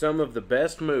 Some of the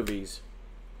best movies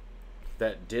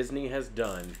that Disney has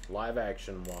done, live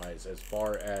action wise, as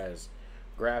far as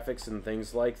graphics and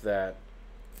things like that,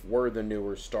 were the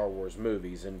newer Star Wars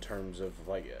movies in terms of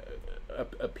like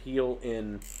appeal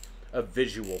in a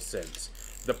visual sense.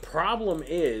 The problem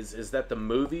is that the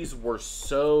movies were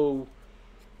so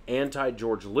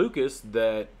anti-George Lucas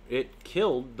that it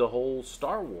killed the whole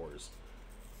Star Wars.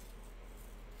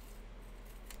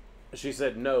 She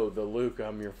said, no, the Luke,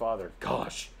 I'm your father.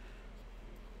 Gosh.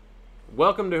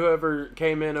 Welcome to whoever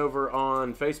came in over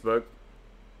on Facebook.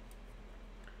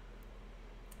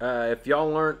 If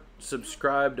y'all aren't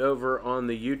subscribed over on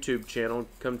the YouTube channel,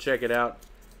 come check it out.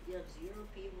 You have 0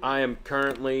 people. I am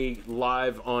currently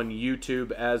live on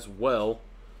YouTube as well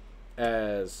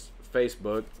as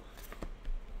Facebook.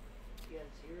 You have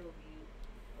 0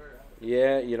 views. Or,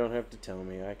 Yeah, you don't have to tell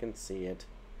me. I can see it.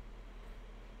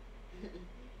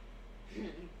 and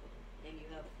you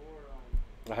have 4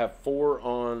 on I have 4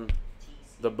 on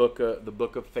TC. the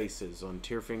Book of Faces on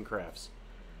Tearfin Crafts.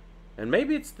 And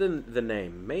maybe it's the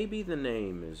name. Maybe the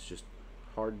name is just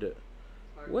hard to...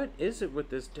 What is it with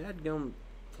this dadgum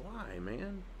fly,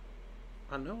 man?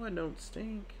 I know I don't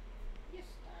stink. Yes,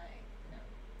 I know.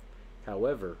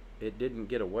 However, it didn't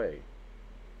get away.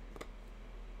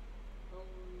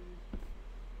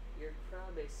 Your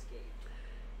crowd escaped.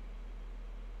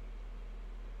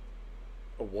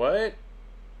 What?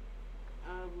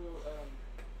 I will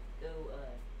go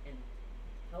and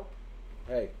help.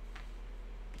 Hey.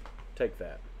 Take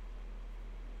that.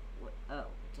 What? Oh,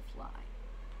 it's a fly.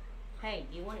 Hey,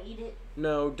 do you want to eat it?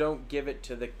 No, don't give it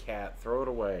to the cat. Throw it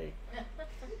away.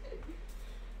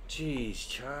 Jeez,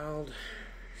 child.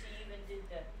 She even did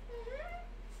that.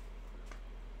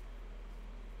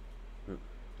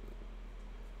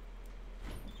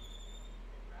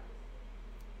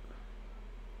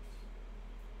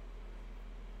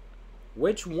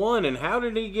 Which one, and how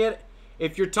did he get...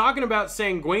 If you're talking about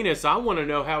Sanguinus, I want to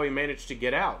know how he managed to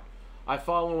get out. I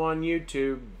follow on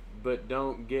YouTube, but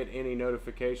don't get any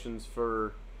notifications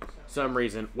for some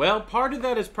reason. Well, part of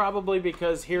that is probably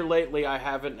because here lately I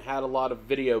haven't had a lot of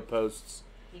video posts.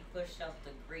 He pushed out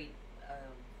the grate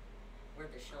where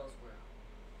the shells were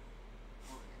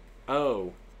on it.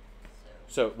 Oh.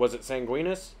 So was it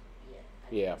Sanguinus? Yeah.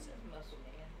 Yeah. I think so. Muscle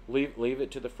Man. Leave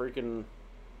it to the freaking...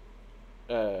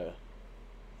 the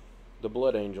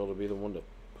Blood Angel to be the one to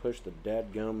push the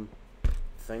dadgum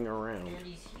thing around. And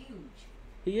he's huge.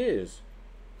 He is.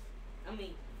 I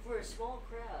mean, for a small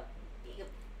crab, he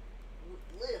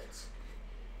lifts.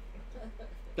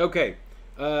 Okay.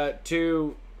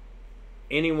 To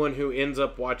anyone who ends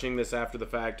up watching this after the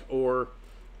fact, or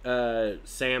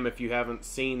Sam, if you haven't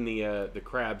seen the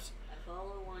crabs. I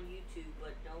follow on YouTube,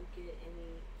 but don't get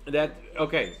any... That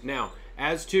okay. Now,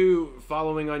 as to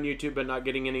following on YouTube but not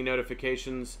getting any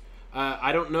notifications,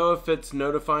 I don't know if it's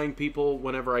notifying people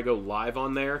whenever I go live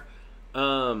on there.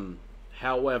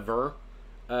 However,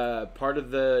 part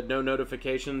of the no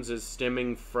notifications is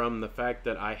stemming from the fact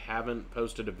that I haven't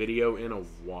posted a video in a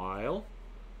while.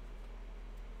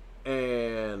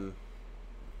 And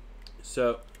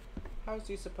so, how is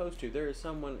he supposed to? There is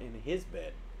someone in his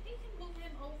bed. He can move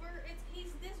him over.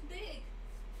 He's this big.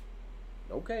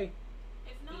 Okay.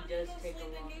 If not, He does go take sleep a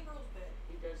in lot. Gabriel's bed.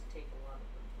 He does take a lot of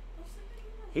them. Go sleep in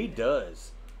Gabriel's He bed.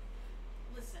 does.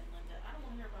 Listen, Linda, I don't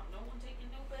want to hear about no one taking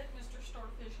no bed, Mr.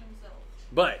 Starfish himself.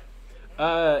 But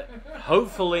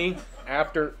hopefully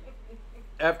after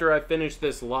I finish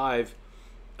this live,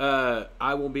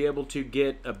 I will be able to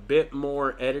get a bit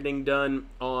more editing done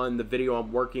on the video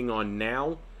I'm working on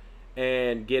now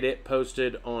and get it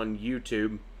posted on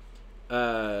YouTube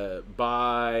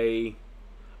by,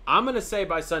 I'm going to say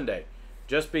by Sunday,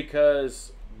 just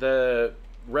because the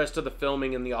rest of the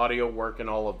filming and the audio work and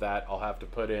all of that I'll have to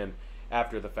put in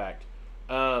after the fact.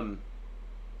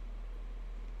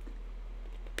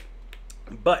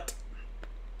 But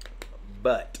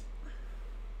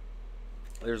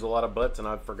there's a lot of buts, and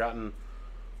I've forgotten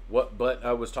what butt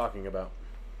I was talking about.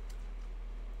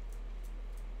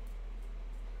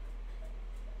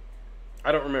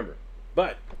 I don't remember.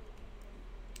 But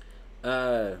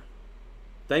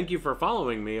thank you for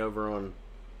following me over on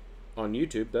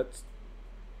YouTube. That's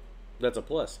a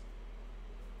plus.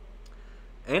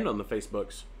 And on the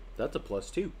Facebooks, that's a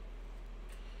plus too.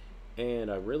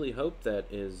 And I really hope that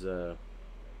is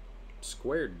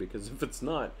squared, because if it's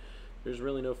not, there's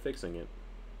really no fixing it.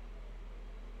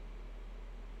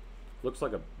 Looks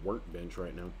like a workbench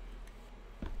right now.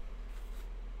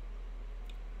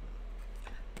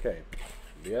 Okay,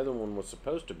 the other one was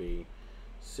supposed to be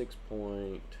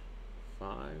 6.5,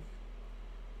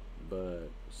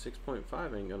 but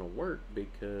 6.5 ain't gonna work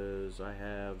because I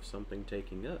have something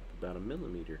taking up about 1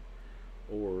 millimeter,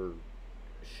 or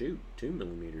shoot, 2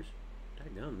 millimeters.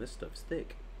 Daggone, this stuff's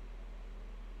thick.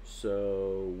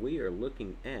 So we are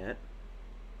looking at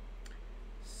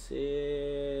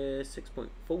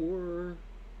 6.4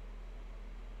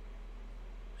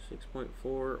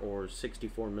 or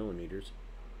 64 millimeters.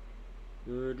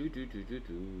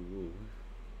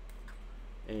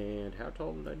 And how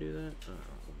tall did I do that? I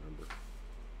don't remember.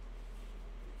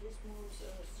 This one's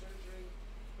surgery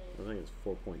thing. I think it's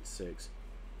 4.6.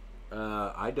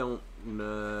 I don't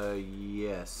know.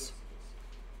 Yes.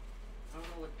 I don't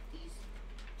know what these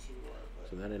two are,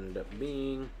 but So that ended up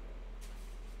being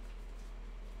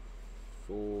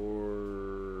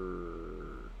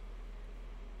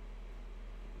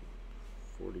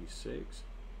 46,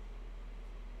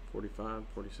 45,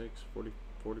 46, 40,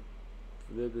 40,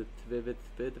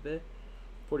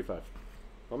 45.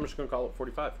 I'm just going to call it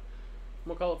 45. I'm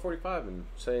going to call it 45 and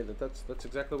say that that's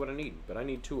exactly what I need, but I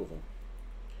need 2 of them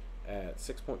at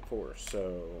 6.4.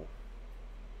 So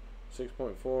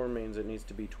 6.4 means it needs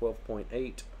to be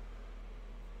 12.8.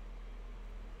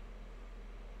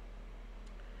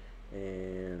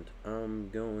 And I'm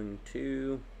going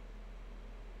to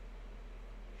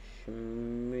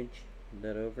smidge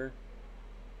that over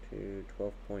to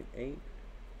 12.8.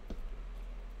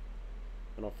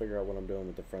 And I'll figure out what I'm doing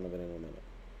with the front of it in a minute.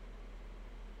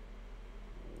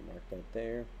 Mark that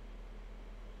there.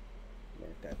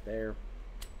 Mark that there.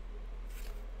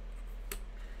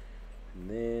 And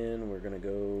then we're going to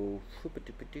go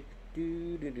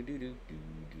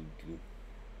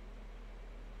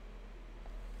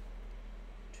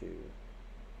to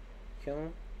kill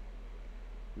him,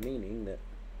 meaning that,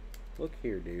 look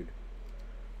here, dude,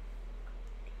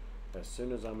 as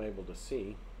soon as I'm able to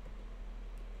see,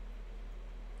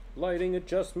 lighting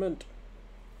adjustment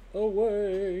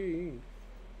away,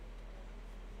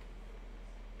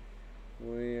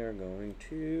 we are going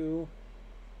to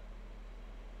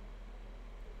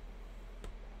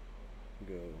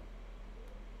go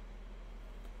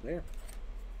there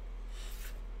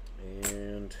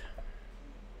and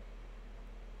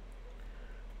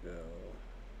go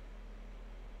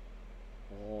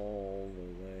all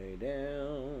the way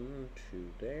down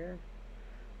to there.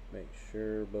 Make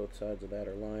sure both sides of that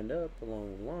are lined up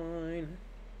along the line.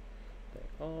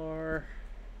 They are.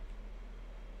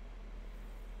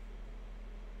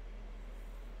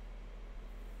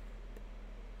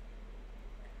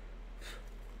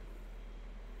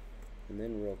 And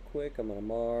then real quick, I'm going to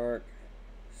mark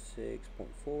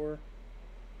 6.4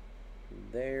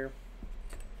 there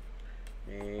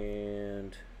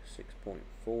and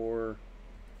 6.4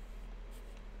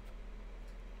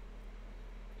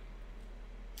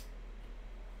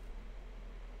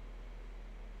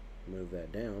 move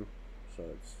that down so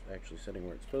it's actually sitting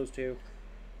where it's supposed to,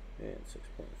 and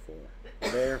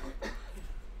 6.4 there,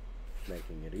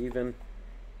 making it even.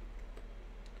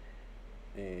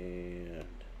 And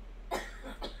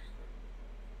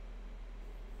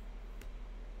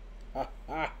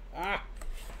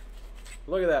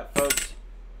look at that, folks.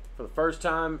 For the first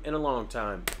time in a long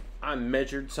time, I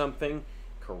measured something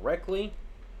correctly.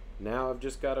 Now I've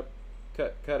just got to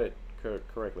cut it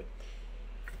correctly.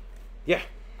 Yeah.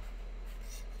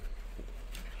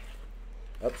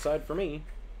 Upside for me.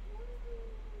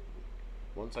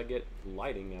 Once I get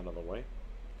lighting out of the way.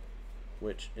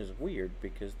 Which is weird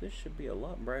because this should be a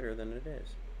lot brighter than it is.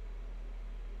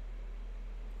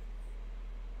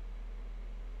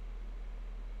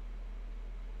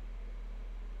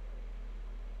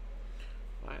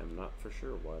 I am not for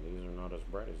sure why these are not as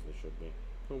bright as they should be.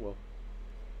 Oh well.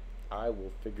 I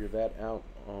will figure that out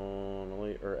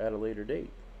on at a later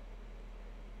date.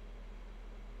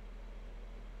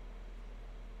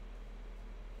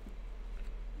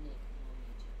 Nick,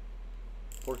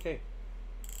 we'll need 4K.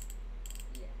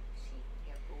 you. Yeah,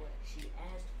 careful what she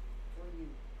asked for you.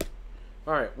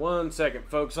 Alright, 1 second,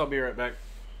 folks. I'll be right back.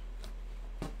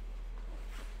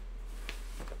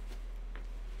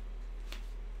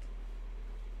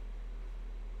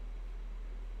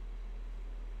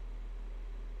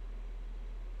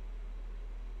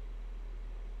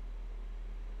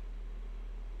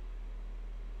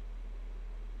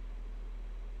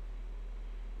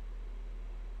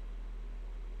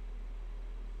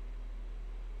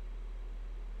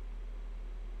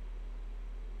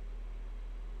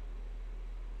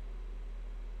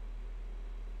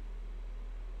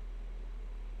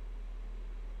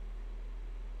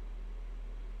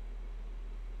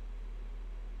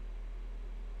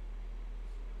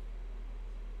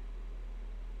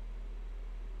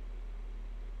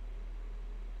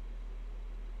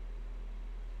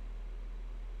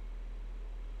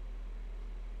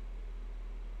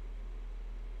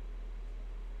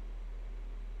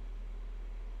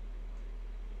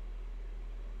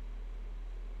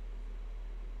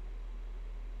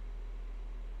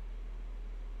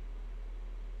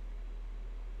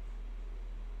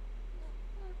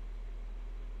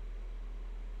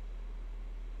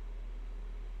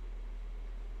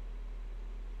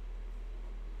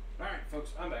 Alright,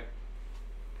 folks, I'm back.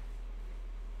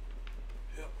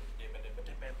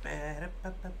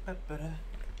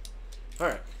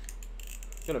 Alright.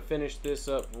 Gonna finish this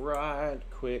up right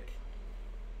quick.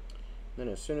 Then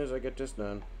as soon as I get this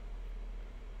done,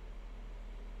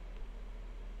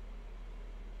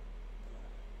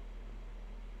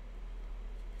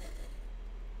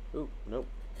 ooh, nope.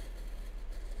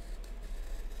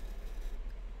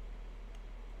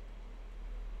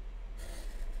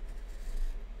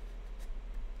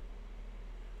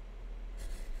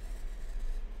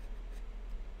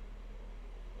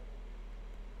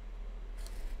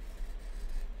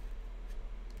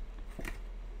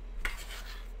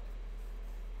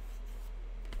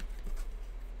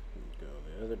 Go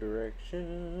the other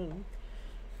direction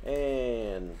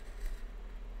and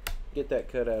get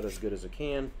that cut out as good as I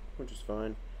can, which is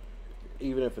fine,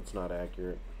 even if it's not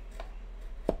accurate,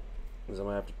 because I'm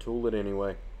gonna have to tool it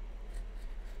anyway.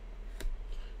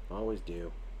 Always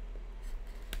do.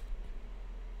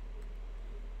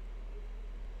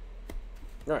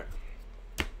 Alright.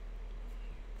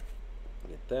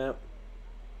 Get that.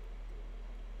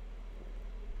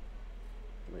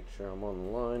 Make sure I'm on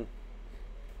the line.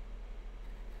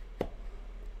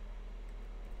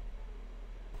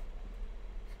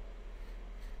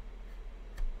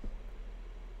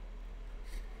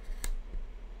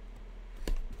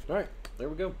 Alright, there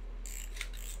we go.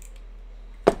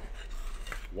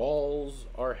 Walls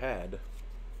are had.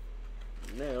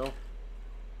 Now,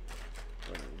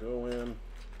 I'm going to go in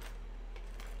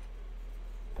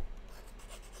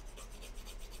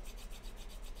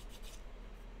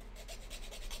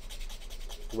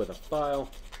with a file.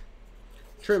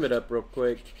 Trim it up real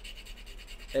quick.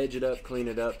 Edge it up, clean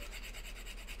it up.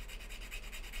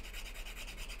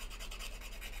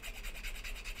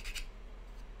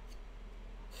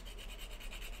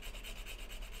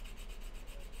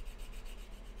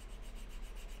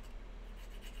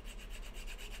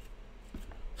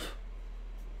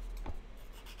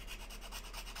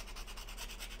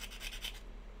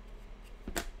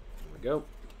 Go.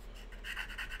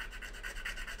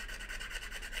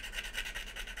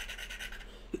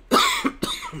 There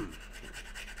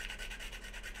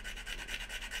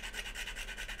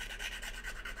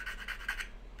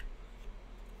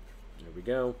we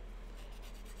go.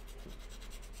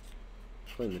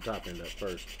 Clean the top end up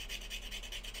first.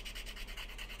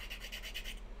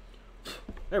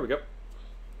 There we go.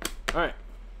 Alright.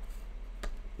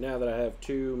 Now that I have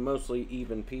two mostly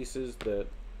even pieces that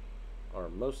are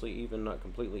mostly even, not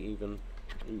completely even.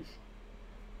 Oof.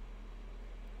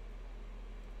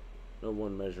 No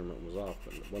one measurement was off,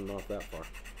 but it wasn't off that far.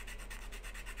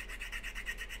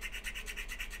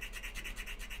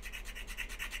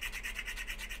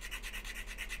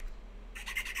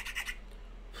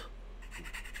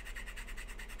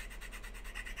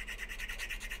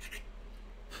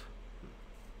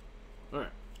 All right.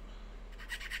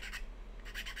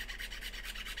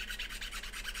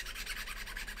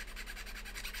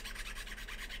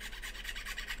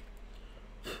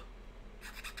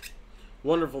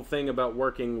 Wonderful thing about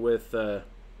working with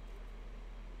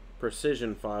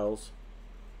precision files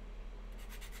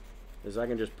is I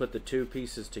can just put the two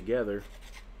pieces together,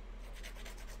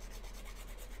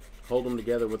 hold them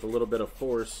together with a little bit of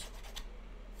force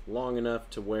long enough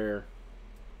to where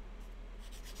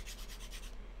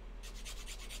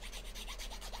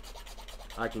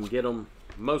I can get them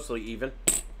mostly even.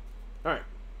 Alright,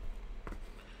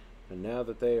 and now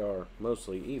that they are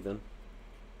mostly even,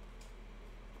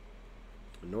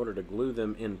 in order to glue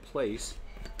them in place,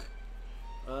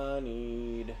 I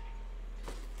need...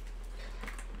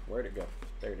 Where'd it go?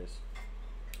 There it is.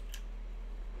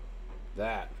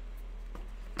 That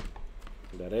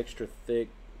extra thick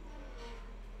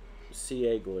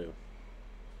CA glue.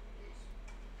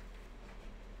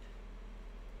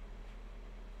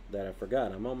 That I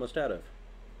forgot I'm almost out of.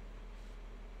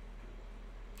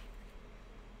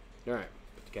 Alright,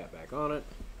 put the cap back on it.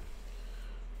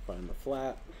 Find the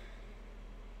flat.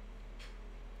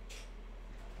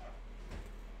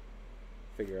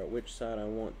 Figure out which side I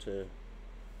want to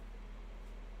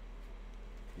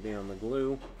be on the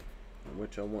glue and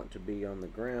which I want to be on the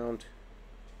ground.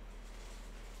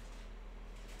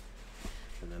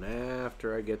 And then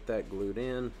after I get that glued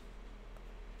in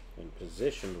and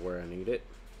positioned where I need it,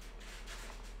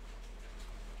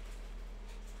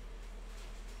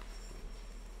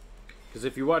 because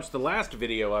if you watched the last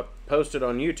video I posted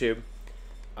on YouTube,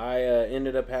 I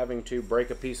ended up having to break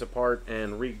a piece apart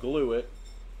and re-glue it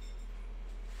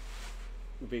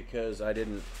because I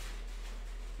didn't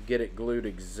get it glued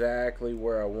exactly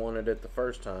where I wanted it the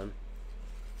first time.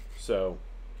 So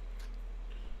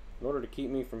in order to keep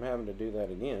me from having to do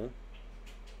that again,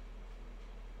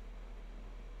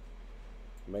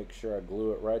 make sure I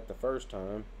glue it right the first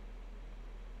time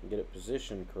and get it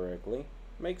positioned correctly.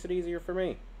 Makes it easier for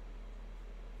me.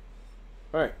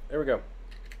 Alright, there we go.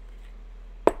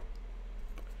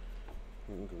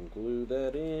 We can glue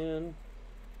that in.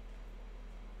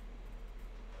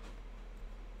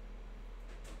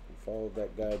 Follow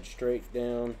that guide straight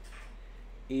down,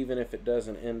 even if it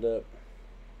doesn't end up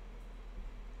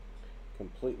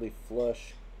completely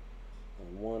flush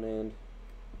on one end,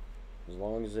 as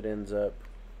long as it ends up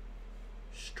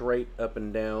straight up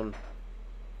and down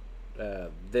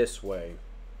this way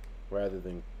rather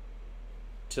than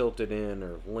tilted in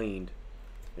or leaned,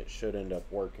 it should end up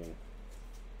working.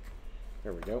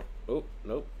 There we go. Oh,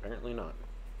 nope, apparently not.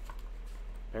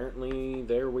 Apparently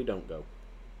there we don't go.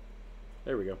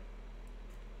 There we go.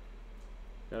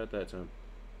 Got it that time.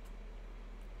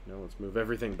 Now let's move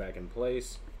everything back in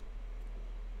place.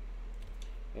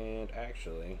 And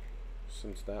actually,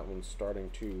 since that one's starting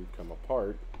to come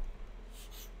apart,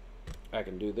 I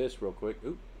can do this real quick.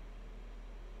 Oop.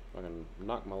 I can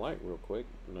knock my light real quick,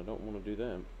 and I don't want to do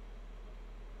that.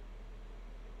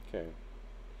 Okay.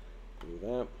 Do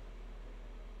that.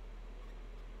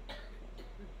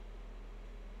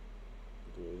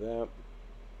 Do that.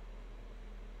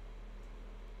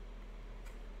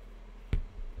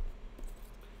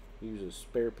 Use a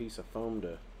spare piece of foam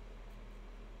to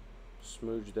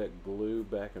smooch that glue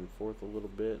back and forth a little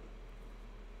bit.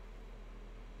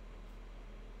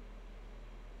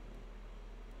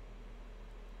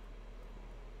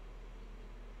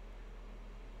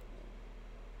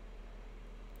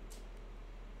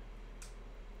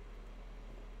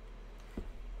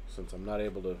 since I'm not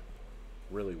able to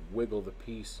really wiggle the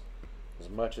piece as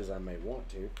much as I may want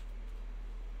to.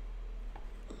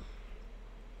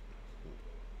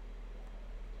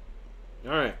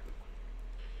 Alright.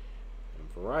 And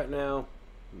for right now,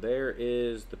 there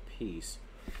is the piece.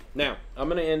 Now, I'm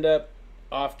going to end up,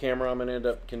 off camera, I'm going to end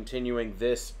up continuing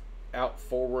this out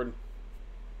forward.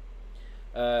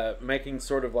 Making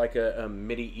sort of like a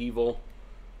medieval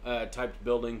type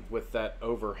building with that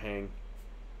overhang.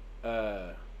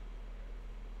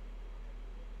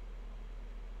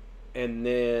 And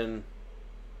then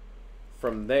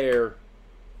from there,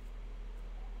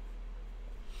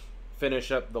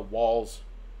 finish up the walls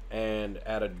and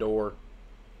add a door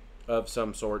of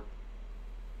some sort.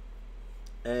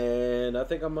 And I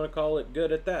think I'm going to call it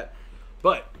good at that.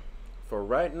 But for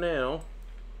right now,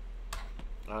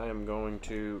 I am going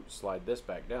to slide this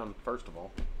back down, first of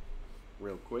all,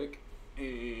 real quick.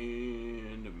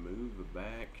 And move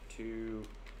back to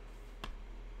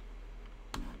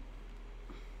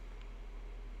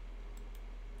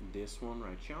this one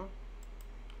right here.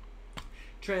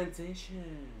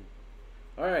 Transition.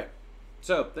 Alright.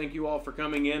 So, thank you all for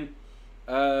coming in.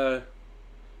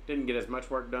 Didn't get as much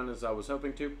work done as I was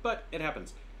hoping to, but it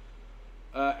happens.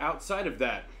 Outside of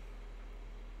that,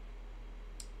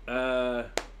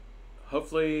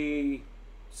 hopefully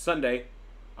Sunday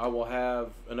I will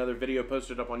have another video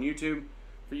posted up on YouTube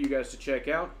for you guys to check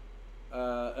out.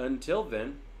 Until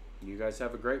then, you guys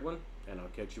have a great one, and I'll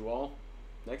catch you all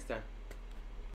next time.